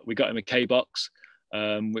say, we got him a K box,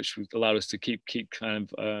 which allowed us to keep kind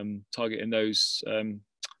of targeting those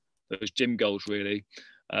gym goals really.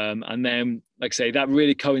 And then, like I say, that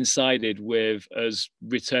really coincided with us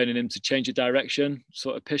returning him to change of direction,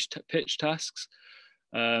 sort of pitch tasks.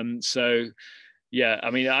 So yeah, I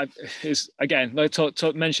mean, it's again, like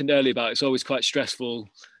I mentioned earlier about, it's always quite stressful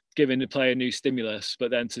giving the player new stimulus,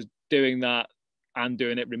 but then to doing that and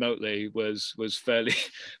doing it remotely was fairly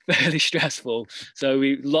stressful. So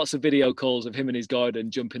lots of video calls of him in his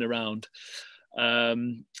garden jumping around.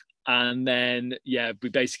 And then, yeah, we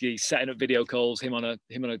basically setting up video calls, him on a,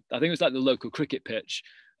 I think it was like the local cricket pitch.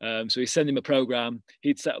 So we send him a program,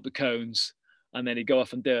 he'd set up the cones, and then he'd go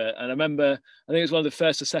off and do it. And I remember, I think it was one of the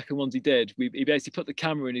first or second ones he did. He basically put the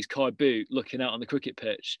camera in his car boot, looking out on the cricket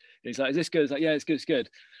pitch. And he's like, "Is this good?" It's like, "Yeah, it's good, it's good."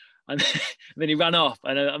 And then he ran off,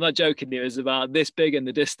 and I'm not joking, it was about this big in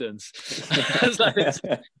the distance. It's like,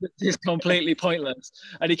 it's completely pointless.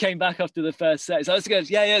 And he came back after the first set. So it's good.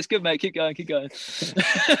 Yeah, it's good, mate. Keep going.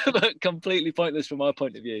 But completely pointless from our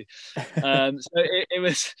point of view. So it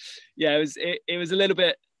was a little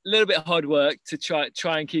bit hard work to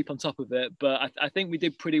try and keep on top of it, but I think we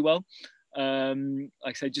did pretty well. Like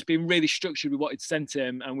I said, just being really structured with what he'd sent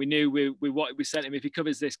him, and we knew with what we sent him, if he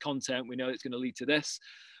covers this content, we know it's going to lead to this.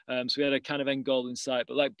 So we had a kind of end goal in sight.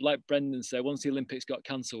 But like Brendan said, once the Olympics got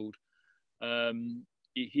cancelled,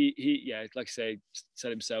 he like I say, said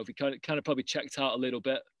himself, he kind of probably checked out a little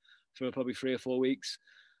bit for probably 3 or 4 weeks.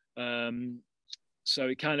 So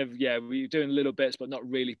it kind of, we were doing little bits, but not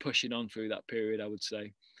really pushing on through that period, I would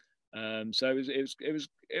say. So it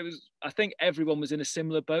was. I think everyone was in a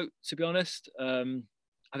similar boat, to be honest. I think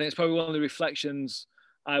it's probably one of the reflections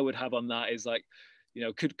I would have on that is like,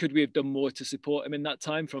 could we have done more to support him in that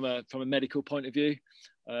time from a medical point of view?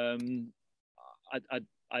 I mean,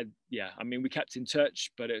 we kept in touch,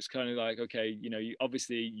 but it's kind of like, okay,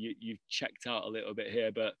 you've checked out a little bit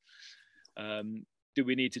here, but do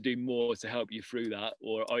we need to do more to help you through that?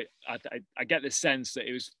 Or I get the sense that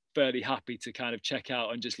it was fairly happy to kind of check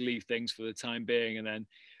out and just leave things for the time being. And then,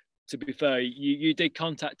 to be fair, you did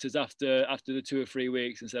contact us after the 2 or 3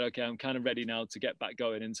 weeks and said, okay, I'm kind of ready now to get back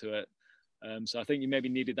going into it. So I think you maybe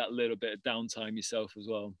needed that little bit of downtime yourself as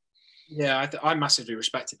well. Yeah, I massively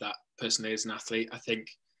respected that personally as an athlete. I think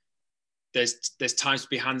there's times to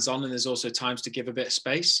be hands-on, and there's also times to give a bit of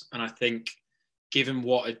space. And I think given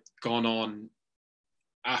what had gone on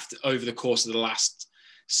over the course of the last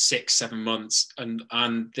 6-7 months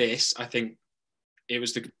and this, I think it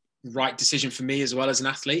was the right decision for me as well as an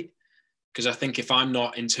athlete, because I think if I'm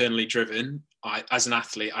not internally driven, as an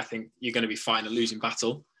athlete, I think you're going to be fighting a losing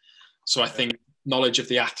battle. So I think knowledge of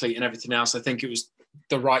the athlete and everything else, I think it was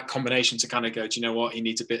the right combination to kind of go, do you know what, he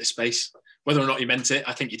needs a bit of space. Whether or not he meant it,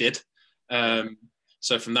 I think he did.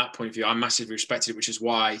 So from that point of view, I massively respected it, which is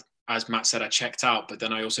why, as Matt said, I checked out, but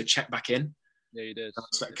then I also checked back in. Yeah, you did.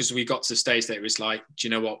 Because we got to the stage that it was like, do you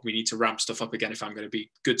know what, we need to ramp stuff up again if I'm going to be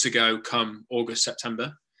good to go come August,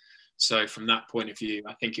 September. So from that point of view,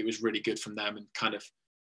 I think it was really good from them, and kind of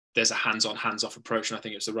there's a hands-on, hands-off approach, and I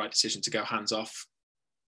think it was the right decision to go hands-off.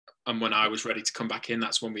 And when I was ready to come back in,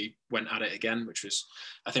 that's when we went at it again, which was,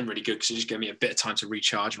 I think, really good, because it just gave me a bit of time to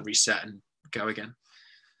recharge and reset and go again.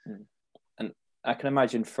 And I can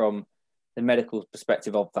imagine from the medical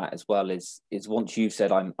perspective of that as well is once you've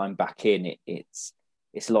said I'm back in, it's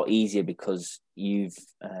a lot easier because you've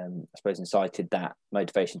I suppose incited that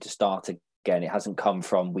motivation to start again. It hasn't come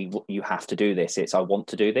from you have to do this. It's I want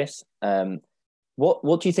to do this.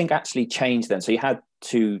 What do you think actually changed then? So you had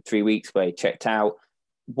 2-3 weeks where you checked out.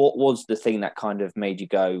 What was the thing that kind of made you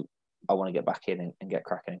go, I want to get back in and get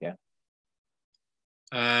cracking again?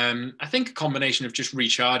 I think a combination of just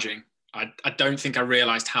recharging. I don't think I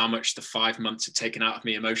realised how much the 5 months had taken out of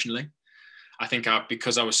me emotionally. I think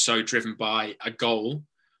because I was so driven by a goal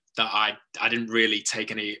that I didn't really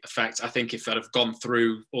take any effect. I think if I'd have gone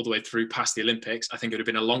through all the way through past the Olympics, I think it would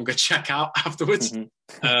have been a longer checkout afterwards.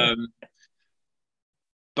 Mm-hmm.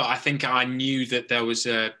 But I think I knew that there was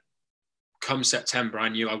come September, I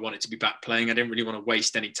knew I wanted to be back playing. I didn't really want to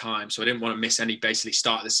waste any time. So I didn't want to miss any basically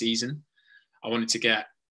start of the season. I wanted to get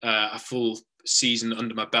a full season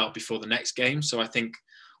under my belt before the next game. So I think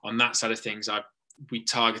on that side of things, we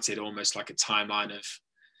targeted almost like a timeline of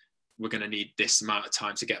we're going to need this amount of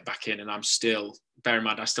time to get back in. And I'm still, bear in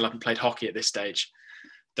mind, I still haven't played hockey at this stage.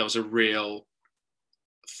 There was a real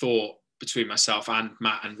thought between myself and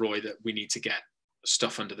Matt and Roy that we need to get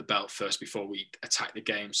stuff under the belt first before we attack the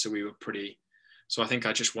game. So we were so I think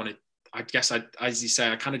I just wanted, as you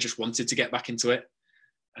say, I kind of just wanted to get back into it.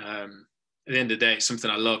 At the end of the day, it's something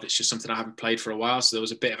I love. It's just something I haven't played for a while. So there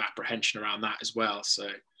was a bit of apprehension around that as well. So,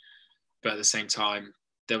 but at the same time,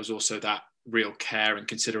 there was also that real care and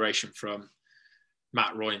consideration from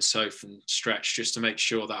Matt, Roy and Soph and Stretch just to make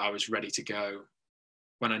sure that I was ready to go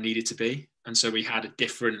when I needed to be. And so we had a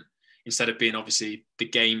different, instead of being obviously the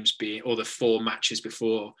games being, or the 4 matches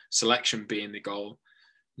before selection being the goal,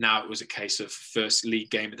 now it was a case of first league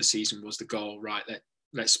game of the season was the goal, right?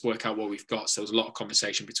 Let's work out what we've got. So there was a lot of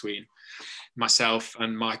conversation between myself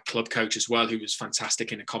and my club coach as well, who was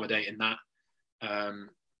fantastic in accommodating that.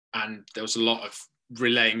 And there was a lot of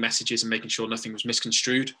relaying messages and making sure nothing was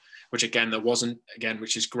misconstrued, which again, there wasn't,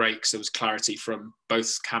 which is great because there was clarity from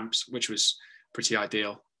both camps, which was pretty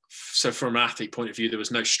ideal. So from an athlete point of view, there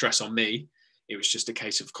was no stress on me. It was just a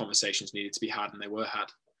case of conversations needed to be had, and they were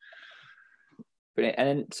had. Brilliant. And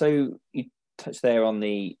then, so you touched there on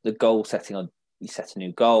the goal setting. On you set a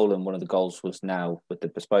new goal, and one of the goals was now with the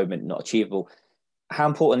postponement not achievable. How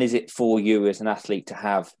important is it for you as an athlete to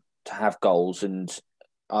have goals? And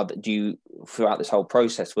do you, throughout this whole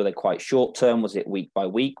process, were they quite short term? Was it week by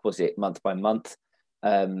week? Was it month by month?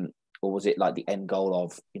 Or was it like the end goal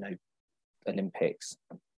of Olympics?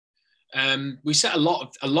 We set a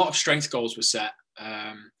lot of strength goals were set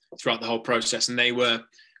throughout the whole process, and they were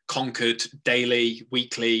conquered daily,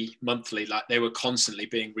 weekly, monthly. Like they were constantly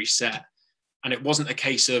being reset, and it wasn't a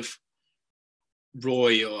case of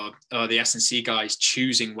Roy or the S&C guys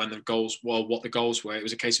choosing when the goals were, what the goals were. It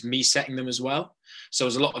was a case of me setting them as well. So there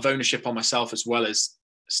was a lot of ownership on myself as well as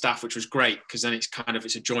staff, which was great because then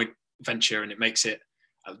it's a joint venture and it makes it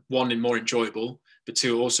one, more enjoyable, but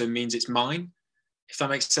two, also means it's mine, if that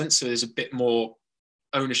makes sense. So there's a bit more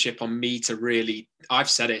ownership on me to really, I've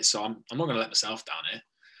said it, so I'm not going to let myself down here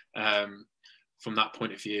from that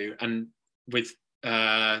point of view. And with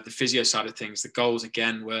the physio side of things, the goals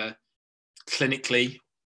again were clinically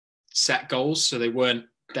set goals, so they weren't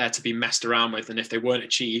there to be messed around with. And if they weren't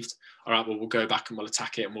achieved, all right, well, we'll go back and we'll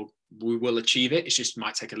attack it and we will achieve it. It just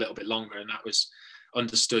might take a little bit longer, and that was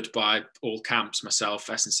understood by all camps, myself,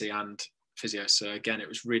 S&C and physio. So again, it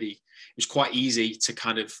was quite easy to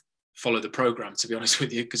kind of follow the program, to be honest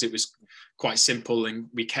with you, because it was quite simple and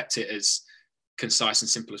we kept it as concise and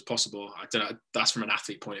simple as possible. I don't know, that's from an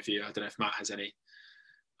athlete point of view. I don't know if Matt has any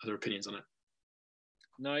other opinions on it.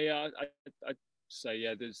 No, yeah, I'd say,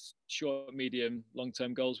 yeah, there's short, medium,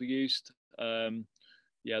 long-term goals we used.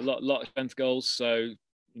 Yeah, a lot of strength goals. So,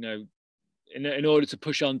 in order to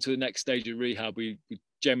push on to the next stage of rehab, we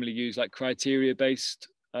generally use like criteria-based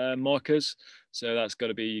markers. So that's got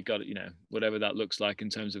to be, whatever that looks like in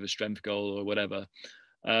terms of a strength goal or whatever.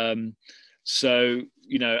 So,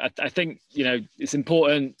 I think, it's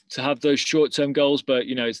important to have those short-term goals, but,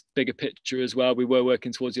 it's bigger picture as well. We were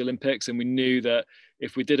working towards the Olympics, and we knew that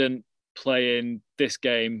if we didn't play in this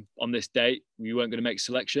game on this date, we weren't going to make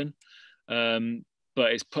selection.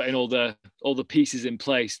 But it's putting all the pieces in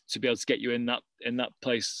place to be able to get you in that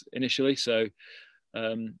place initially. So,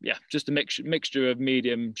 yeah, just a mixture of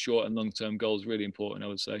medium, short and long-term goals, really important, I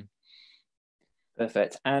would say.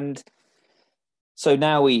 Perfect. And so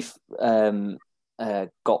now we've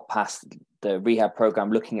got past the rehab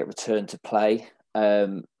program, looking at return to play.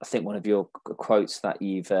 I think one of your quotes that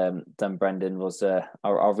you've done, Brendan, was,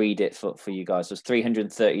 I'll read it for you guys, was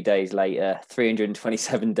 330 days later,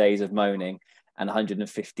 327 days of moaning and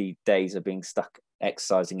 150 days of being stuck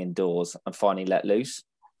exercising indoors and finally let loose.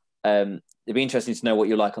 It'd be interesting to know what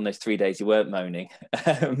you're like on those 3 days you weren't moaning.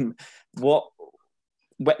 Tell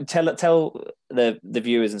the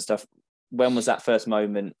viewers and stuff, when was that first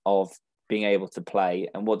moment of being able to play,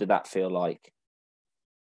 and what did that feel like?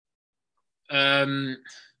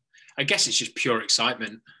 I guess it's just pure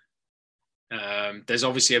excitement. There's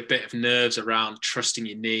obviously a bit of nerves around trusting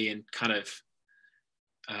your knee, and kind of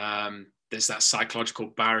there's that psychological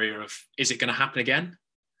barrier of, is it going to happen again?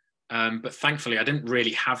 But thankfully, I didn't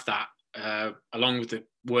really have that. Along with the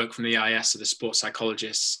work from the EIS, so the sports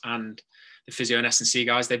psychologists and the physio and S&C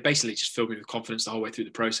guys, they basically just filled me with confidence the whole way through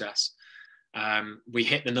the process. We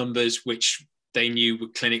hit the numbers, which they knew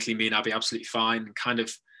would clinically mean I'd be absolutely fine. And kind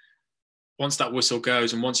of once that whistle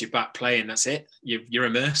goes and once you're back playing, that's it. You're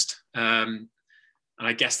immersed. And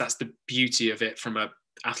I guess that's the beauty of it from an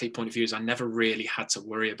athlete point of view, is I never really had to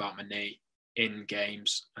worry about my knee in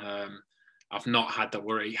games. I've not had the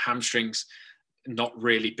worry. Hamstrings, not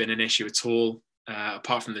really been an issue at all,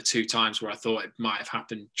 apart from the 2 times where I thought it might have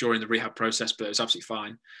happened during the rehab process, but it was absolutely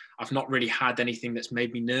fine. I've not really had anything that's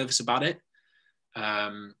made me nervous about it.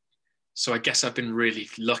 So I guess I've been really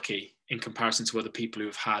lucky in comparison to other people who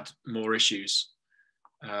have had more issues.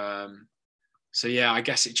 So yeah, I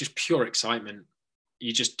guess it's just pure excitement.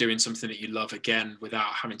 You're just doing something that you love again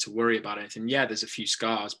without having to worry about anything. Yeah, there's a few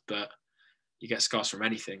scars, but you get scars from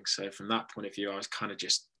anything. So from that point of view, I was kind of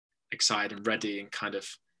just excited and ready, and kind of,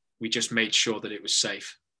 we just made sure that it was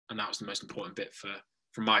safe. And that was the most important bit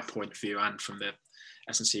from my point of view, and from the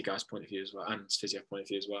S&C guys' point of view as well, and physio point of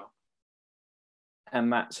view as well. And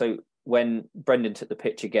Matt, so when Brendan took the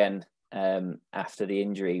pitch again after the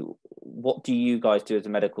injury, what do you guys do as a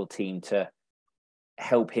medical team to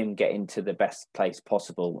help him get into the best place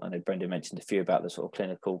possible? I know Brendan mentioned a few about the sort of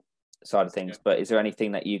clinical side of things, but is there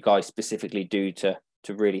anything that you guys specifically do to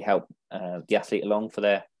really help the athlete along for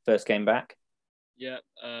their first game back? Yeah,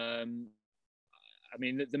 I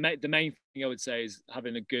mean, the main thing I would say is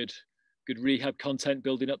having a good rehab content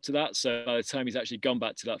building up to that. So by the time he's actually gone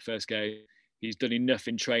back to that first game, he's done enough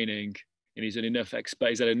in training, and he's had enough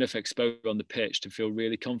exposure on the pitch to feel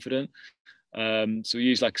really confident. So we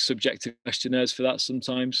use like subjective questionnaires for that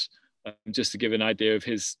sometimes, just to give an idea of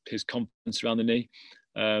his confidence around the knee.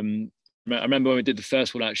 I remember when we did the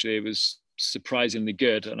first one, actually, it was surprisingly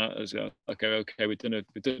good, and I was like, okay, we've done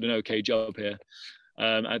an okay job here.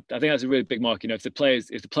 I think that's a really big mark. If the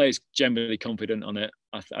player's generally confident on it,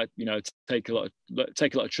 I take a lot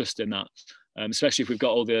of trust in that, especially if we've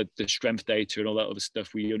got all the strength data and all that other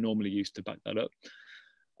stuff we normally use to back that up.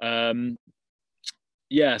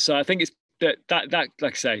 So I think it's that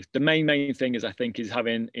like I say, the main thing is, I think, is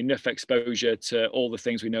having enough exposure to all the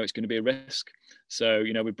things we know it's going to be a risk. So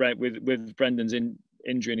with Brendan's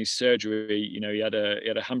injury and his surgery, he had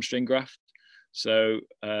a hamstring graft. So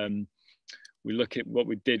we look at what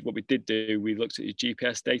we did do. We looked at his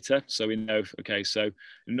GPS data, so we know, okay, so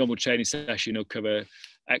a normal training session he'll cover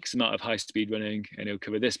X amount of high speed running, and he'll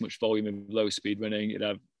cover this much volume of low speed running. It'll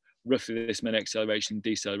have roughly this many acceleration and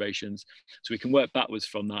decelerations. So we can work backwards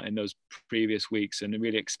from that in those previous weeks and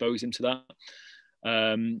really expose him to that.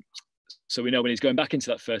 So we know when he's going back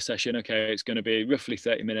into that first session, okay, it's going to be roughly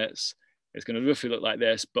 30 minutes. It's going to roughly look like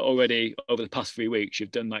this, but already over the past 3 weeks,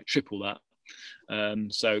 you've done like triple that.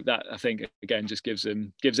 So that, I think, again, just gives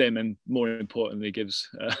him, and more importantly, gives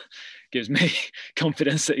me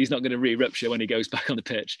confidence that he's not going to re-rupture when he goes back on the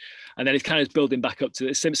pitch. And then it's kind of building back up to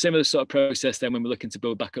a similar sort of process then when we're looking to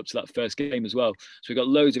build back up to that first game as well. So we've got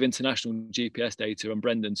loads of international GPS data on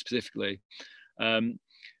Brendan specifically. And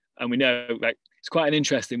we know, like, it's quite an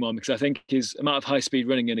interesting one, because I think his amount of high speed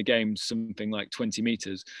running in a game is something like 20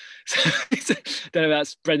 meters. So I don't know if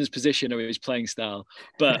that's Brendan's position or his playing style,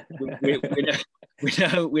 but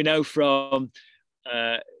we know from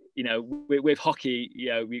with hockey,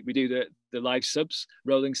 we do the live subs,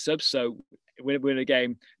 rolling subs. So we're in a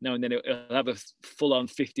game now and then, it'll have a full on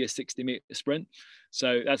 50 or 60 meter sprint.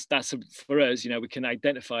 So that's for us, we can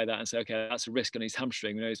identify that and say, okay, that's a risk on his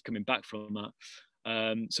hamstring. We know he's coming back from that.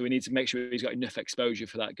 So we need to make sure he's got enough exposure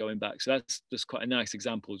for that going back. So that's just quite a nice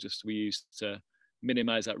example, just we use to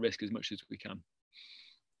minimize that risk as much as we can.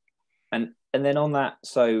 And then on that,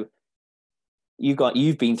 so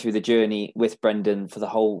you've been through the journey with Brendan for the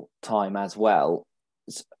whole time as well.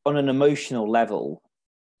 On an emotional level,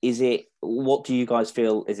 what do you guys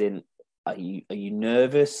feel is in? Are you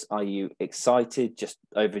nervous? Are you excited? Just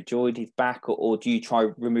overjoyed he's back, or do you try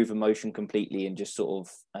remove emotion completely and just sort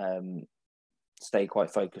of stay quite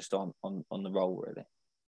focused on the role, really?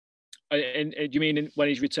 And do you mean when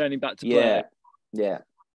he's returning back to play? Yeah.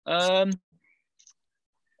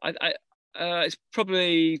 It's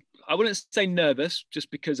probably, I wouldn't say nervous,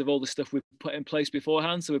 just because of all the stuff we've put in place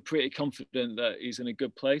beforehand. So we're pretty confident that he's in a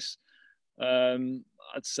good place. I'd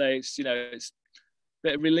say it's it's a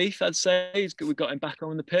bit of relief. I'd say we've got him back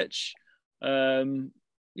on the pitch.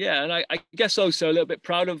 Yeah, and I guess also a little bit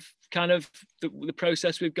proud of kind of the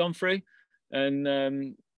process we've gone through,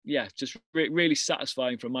 and yeah, just really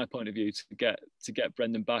satisfying from my point of view to get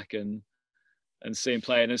Brendan back and see him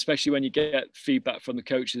play, and especially when you get feedback from the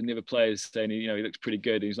coaches and the other players saying he looks pretty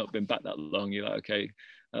good, he's not been back that long. You're like, okay,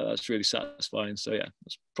 that's really satisfying. So yeah,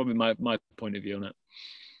 that's probably my point of view on it.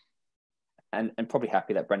 And probably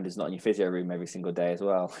happy that Brendan's not in your physio room every single day as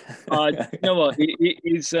well. You know what?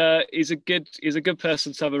 He's a good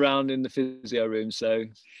person to have around in the physio room. So,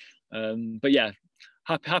 but yeah,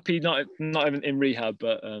 happy not even in rehab,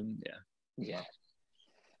 but yeah.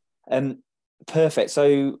 Perfect.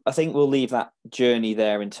 So I think we'll leave that journey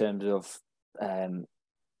there in terms of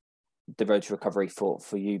the road to recovery for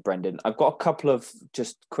you, Brendan. I've got a couple of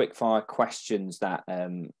just quick fire questions that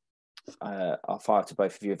I'll fire to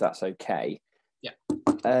both of you if that's okay. Yeah.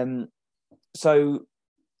 So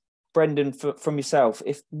Brendan, from yourself,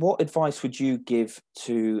 what advice would you give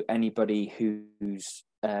to anybody who's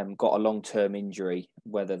got a long-term injury,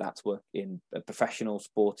 whether that's work in a professional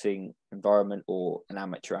sporting environment or an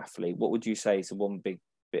amateur athlete? What would you say is the one big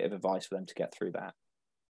bit of advice for them to get through that?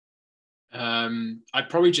 I'd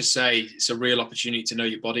probably just say it's a real opportunity to know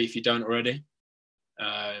your body if you don't already.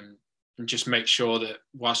 And just make sure that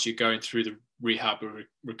whilst you're going through the rehab or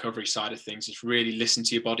recovery side of things, it's really listen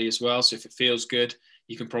to your body as well. So if it feels good,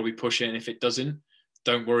 you can probably push it. And if it doesn't,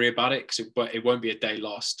 don't worry about it, because it won't be a day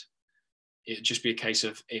lost. It'd just be a case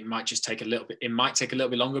of it might just take a little bit. It might take a little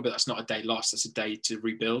bit longer, but that's not a day lost. That's a day to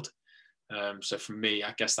rebuild. So for me,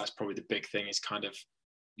 I guess that's probably the big thing, is kind of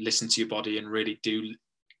listen to your body and really do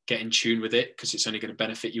get in tune with it, because it's only going to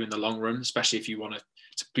benefit you in the long run, especially if you want to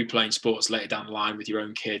be playing sports later down the line with your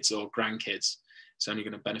own kids or grandkids. It's only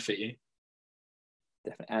going to benefit you.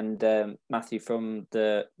 Definitely. And Matthew, from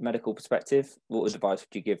the medical perspective, what advice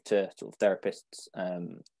would you give to sort of therapists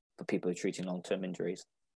for people who are treating long-term injuries?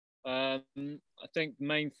 I think the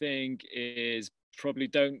main thing is probably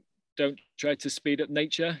don't try to speed up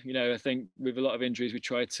nature. I think with a lot of injuries, we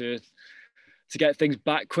try to get things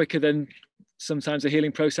back quicker than sometimes the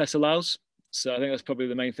healing process allows. So I think that's probably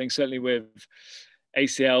the main thing. Certainly with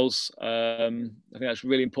ACLs, I think that's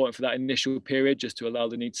really important for that initial period, just to allow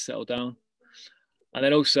the knee to settle down. And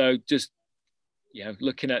then also just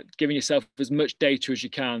looking at giving yourself as much data as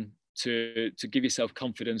you can to give yourself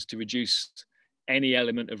confidence to reduce any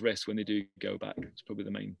element of risk when they do go back. It's probably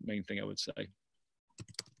the main thing I would say.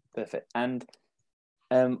 Perfect. And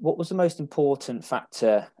what was the most important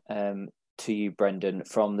factor to you, Brendan,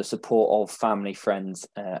 from the support of family, friends,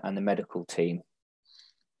 and the medical team?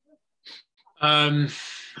 I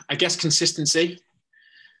guess consistency.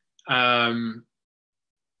 From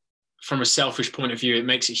a selfish point of view, it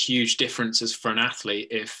makes a huge difference as for an athlete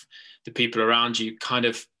if the people around you kind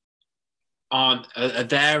of are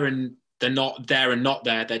there and they're not there and not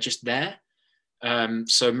there. They're just there.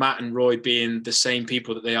 So Matt and Roy being the same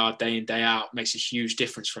people that they are day in, day out makes a huge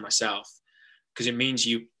difference for myself, because it means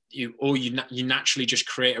you naturally just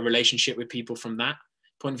create a relationship with people from that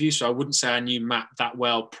point of view. So I wouldn't say I knew Matt that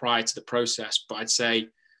well prior to the process, but I'd say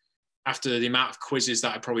after the amount of quizzes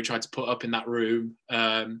that I probably tried to put up in that room,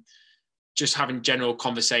 just having general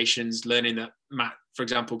conversations, learning that Matt, for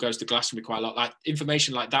example, goes to Glastonbury quite a lot, like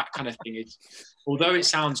information like that kind of thing. It's, although it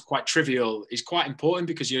sounds quite trivial, is quite important,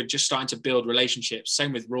 because you're just starting to build relationships.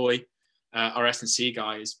 Same with Roy, our S&C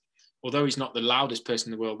guys. Although he's not the loudest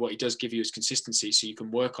person in the world, what he does give you is consistency, so you can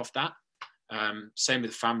work off that. Same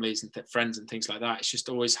with families and friends and things like that. It's just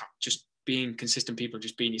always just being consistent people and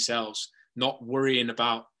just being yourselves, not worrying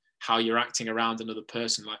about how you're acting around another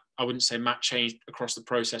person. Like, I wouldn't say Matt changed across the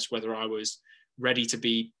process, whether I was ready to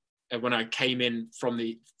be, when I came in from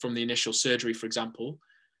the initial surgery, for example,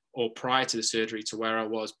 or prior to the surgery to where I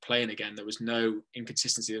was playing again. There was no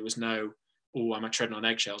inconsistency. There was no, oh, am I treading on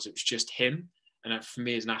eggshells? It was just him. And that, for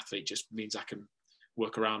me as an athlete, just means I can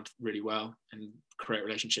work around really well and create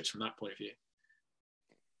relationships from that point of view.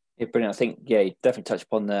 Yeah, brilliant. I think, you definitely touched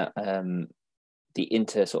upon the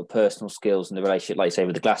inter sort of personal skills and the relationship, like you say,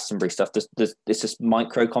 with the Glastonbury stuff. There's just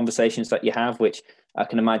micro conversations that you have, which I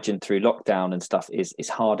can imagine through lockdown and stuff is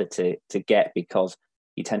harder to get, because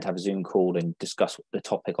you tend to have a Zoom call and discuss the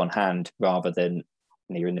topic on hand, rather than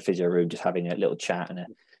you're in the physio room just having a little chat.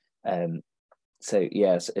 And so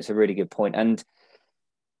yeah, it's a really good point. And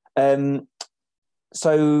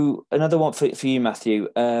so another one for you, Matthew.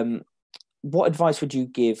 what advice would you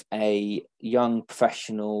give a young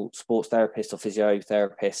professional sports therapist or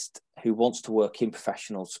physiotherapist who wants to work in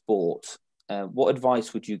professional sport? What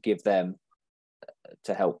advice would you give them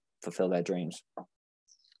to help fulfill their dreams?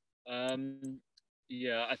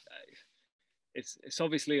 Yeah, it's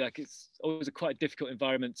obviously like it's always a quite difficult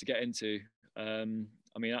environment to get into. I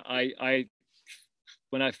mean, I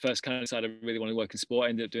when I first kind of decided I really want to work in sport, I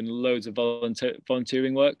ended up doing loads of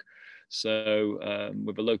volunteering work. So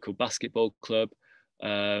with a local basketball club,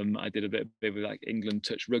 I did a bit with like England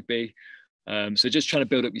touch rugby. So just trying to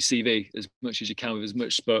build up your CV as much as you can with as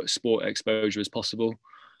much sport exposure as possible.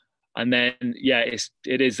 And then, yeah,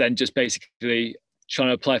 it is then just basically trying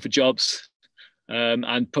to apply for jobs,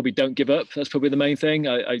 and probably don't give up. That's probably the main thing.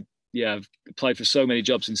 I've applied for so many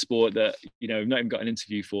jobs in sport that, I've not even got an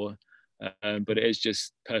interview for. But it is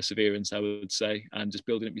just perseverance, I would say, and just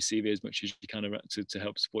building up your CV as much as you can to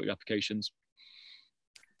help support your applications.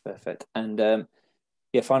 Perfect. And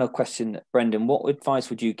final question, Brendan, what advice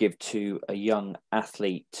would you give to a young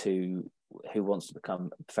athlete who wants to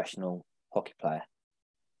become a professional hockey player?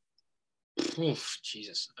 Oh,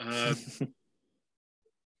 Jesus.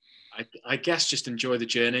 I guess just enjoy the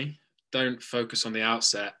journey. Don't focus on the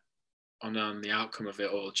outset, on the outcome of it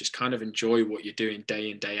all. Just kind of enjoy what you're doing day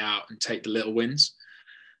in, day out, and take the little wins,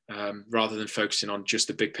 rather than focusing on just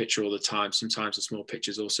the big picture all the time. Sometimes the small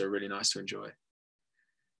picture is also really nice to enjoy.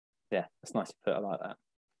 Yeah, that's nice to put. I like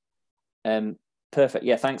that. Perfect.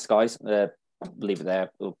 Yeah, thanks, guys. Leave it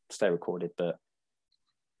there. We'll stay recorded. But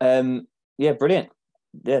yeah, brilliant.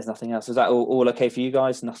 There's nothing else. Is that all okay for you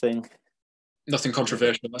guys? Nothing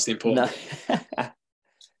controversial. That's the important. No.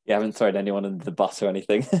 Yeah, I haven't thrown anyone under the bus or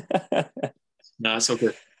anything. No, it's all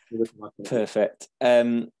good. Perfect.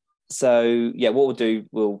 So yeah, what we'll do,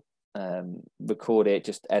 we'll record it,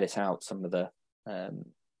 just edit out some of the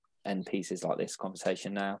end pieces like this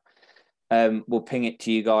conversation now. We'll ping it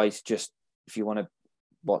to you guys, just if you want to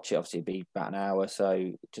watch it. Obviously it'll be about an hour,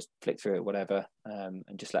 so just flick through it, whatever, and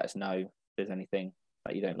just let us know if there's anything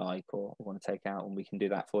that you don't like or want to take out, and we can do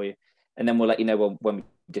that for you. And then we'll let you know when we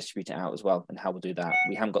distribute it out as well, and how we'll do that.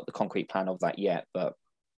 We haven't got the concrete plan of that yet, but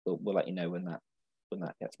we'll let you know when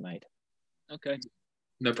that gets made. Okay,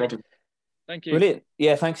 no problem. Thank you. Brilliant.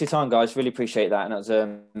 Yeah, thanks for your time, guys. Really appreciate that, and that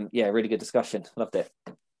was really good discussion. Loved it.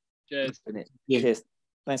 Cheers. Yeah. Cheers.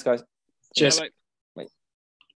 Thanks, guys. Cheers. Bye-bye.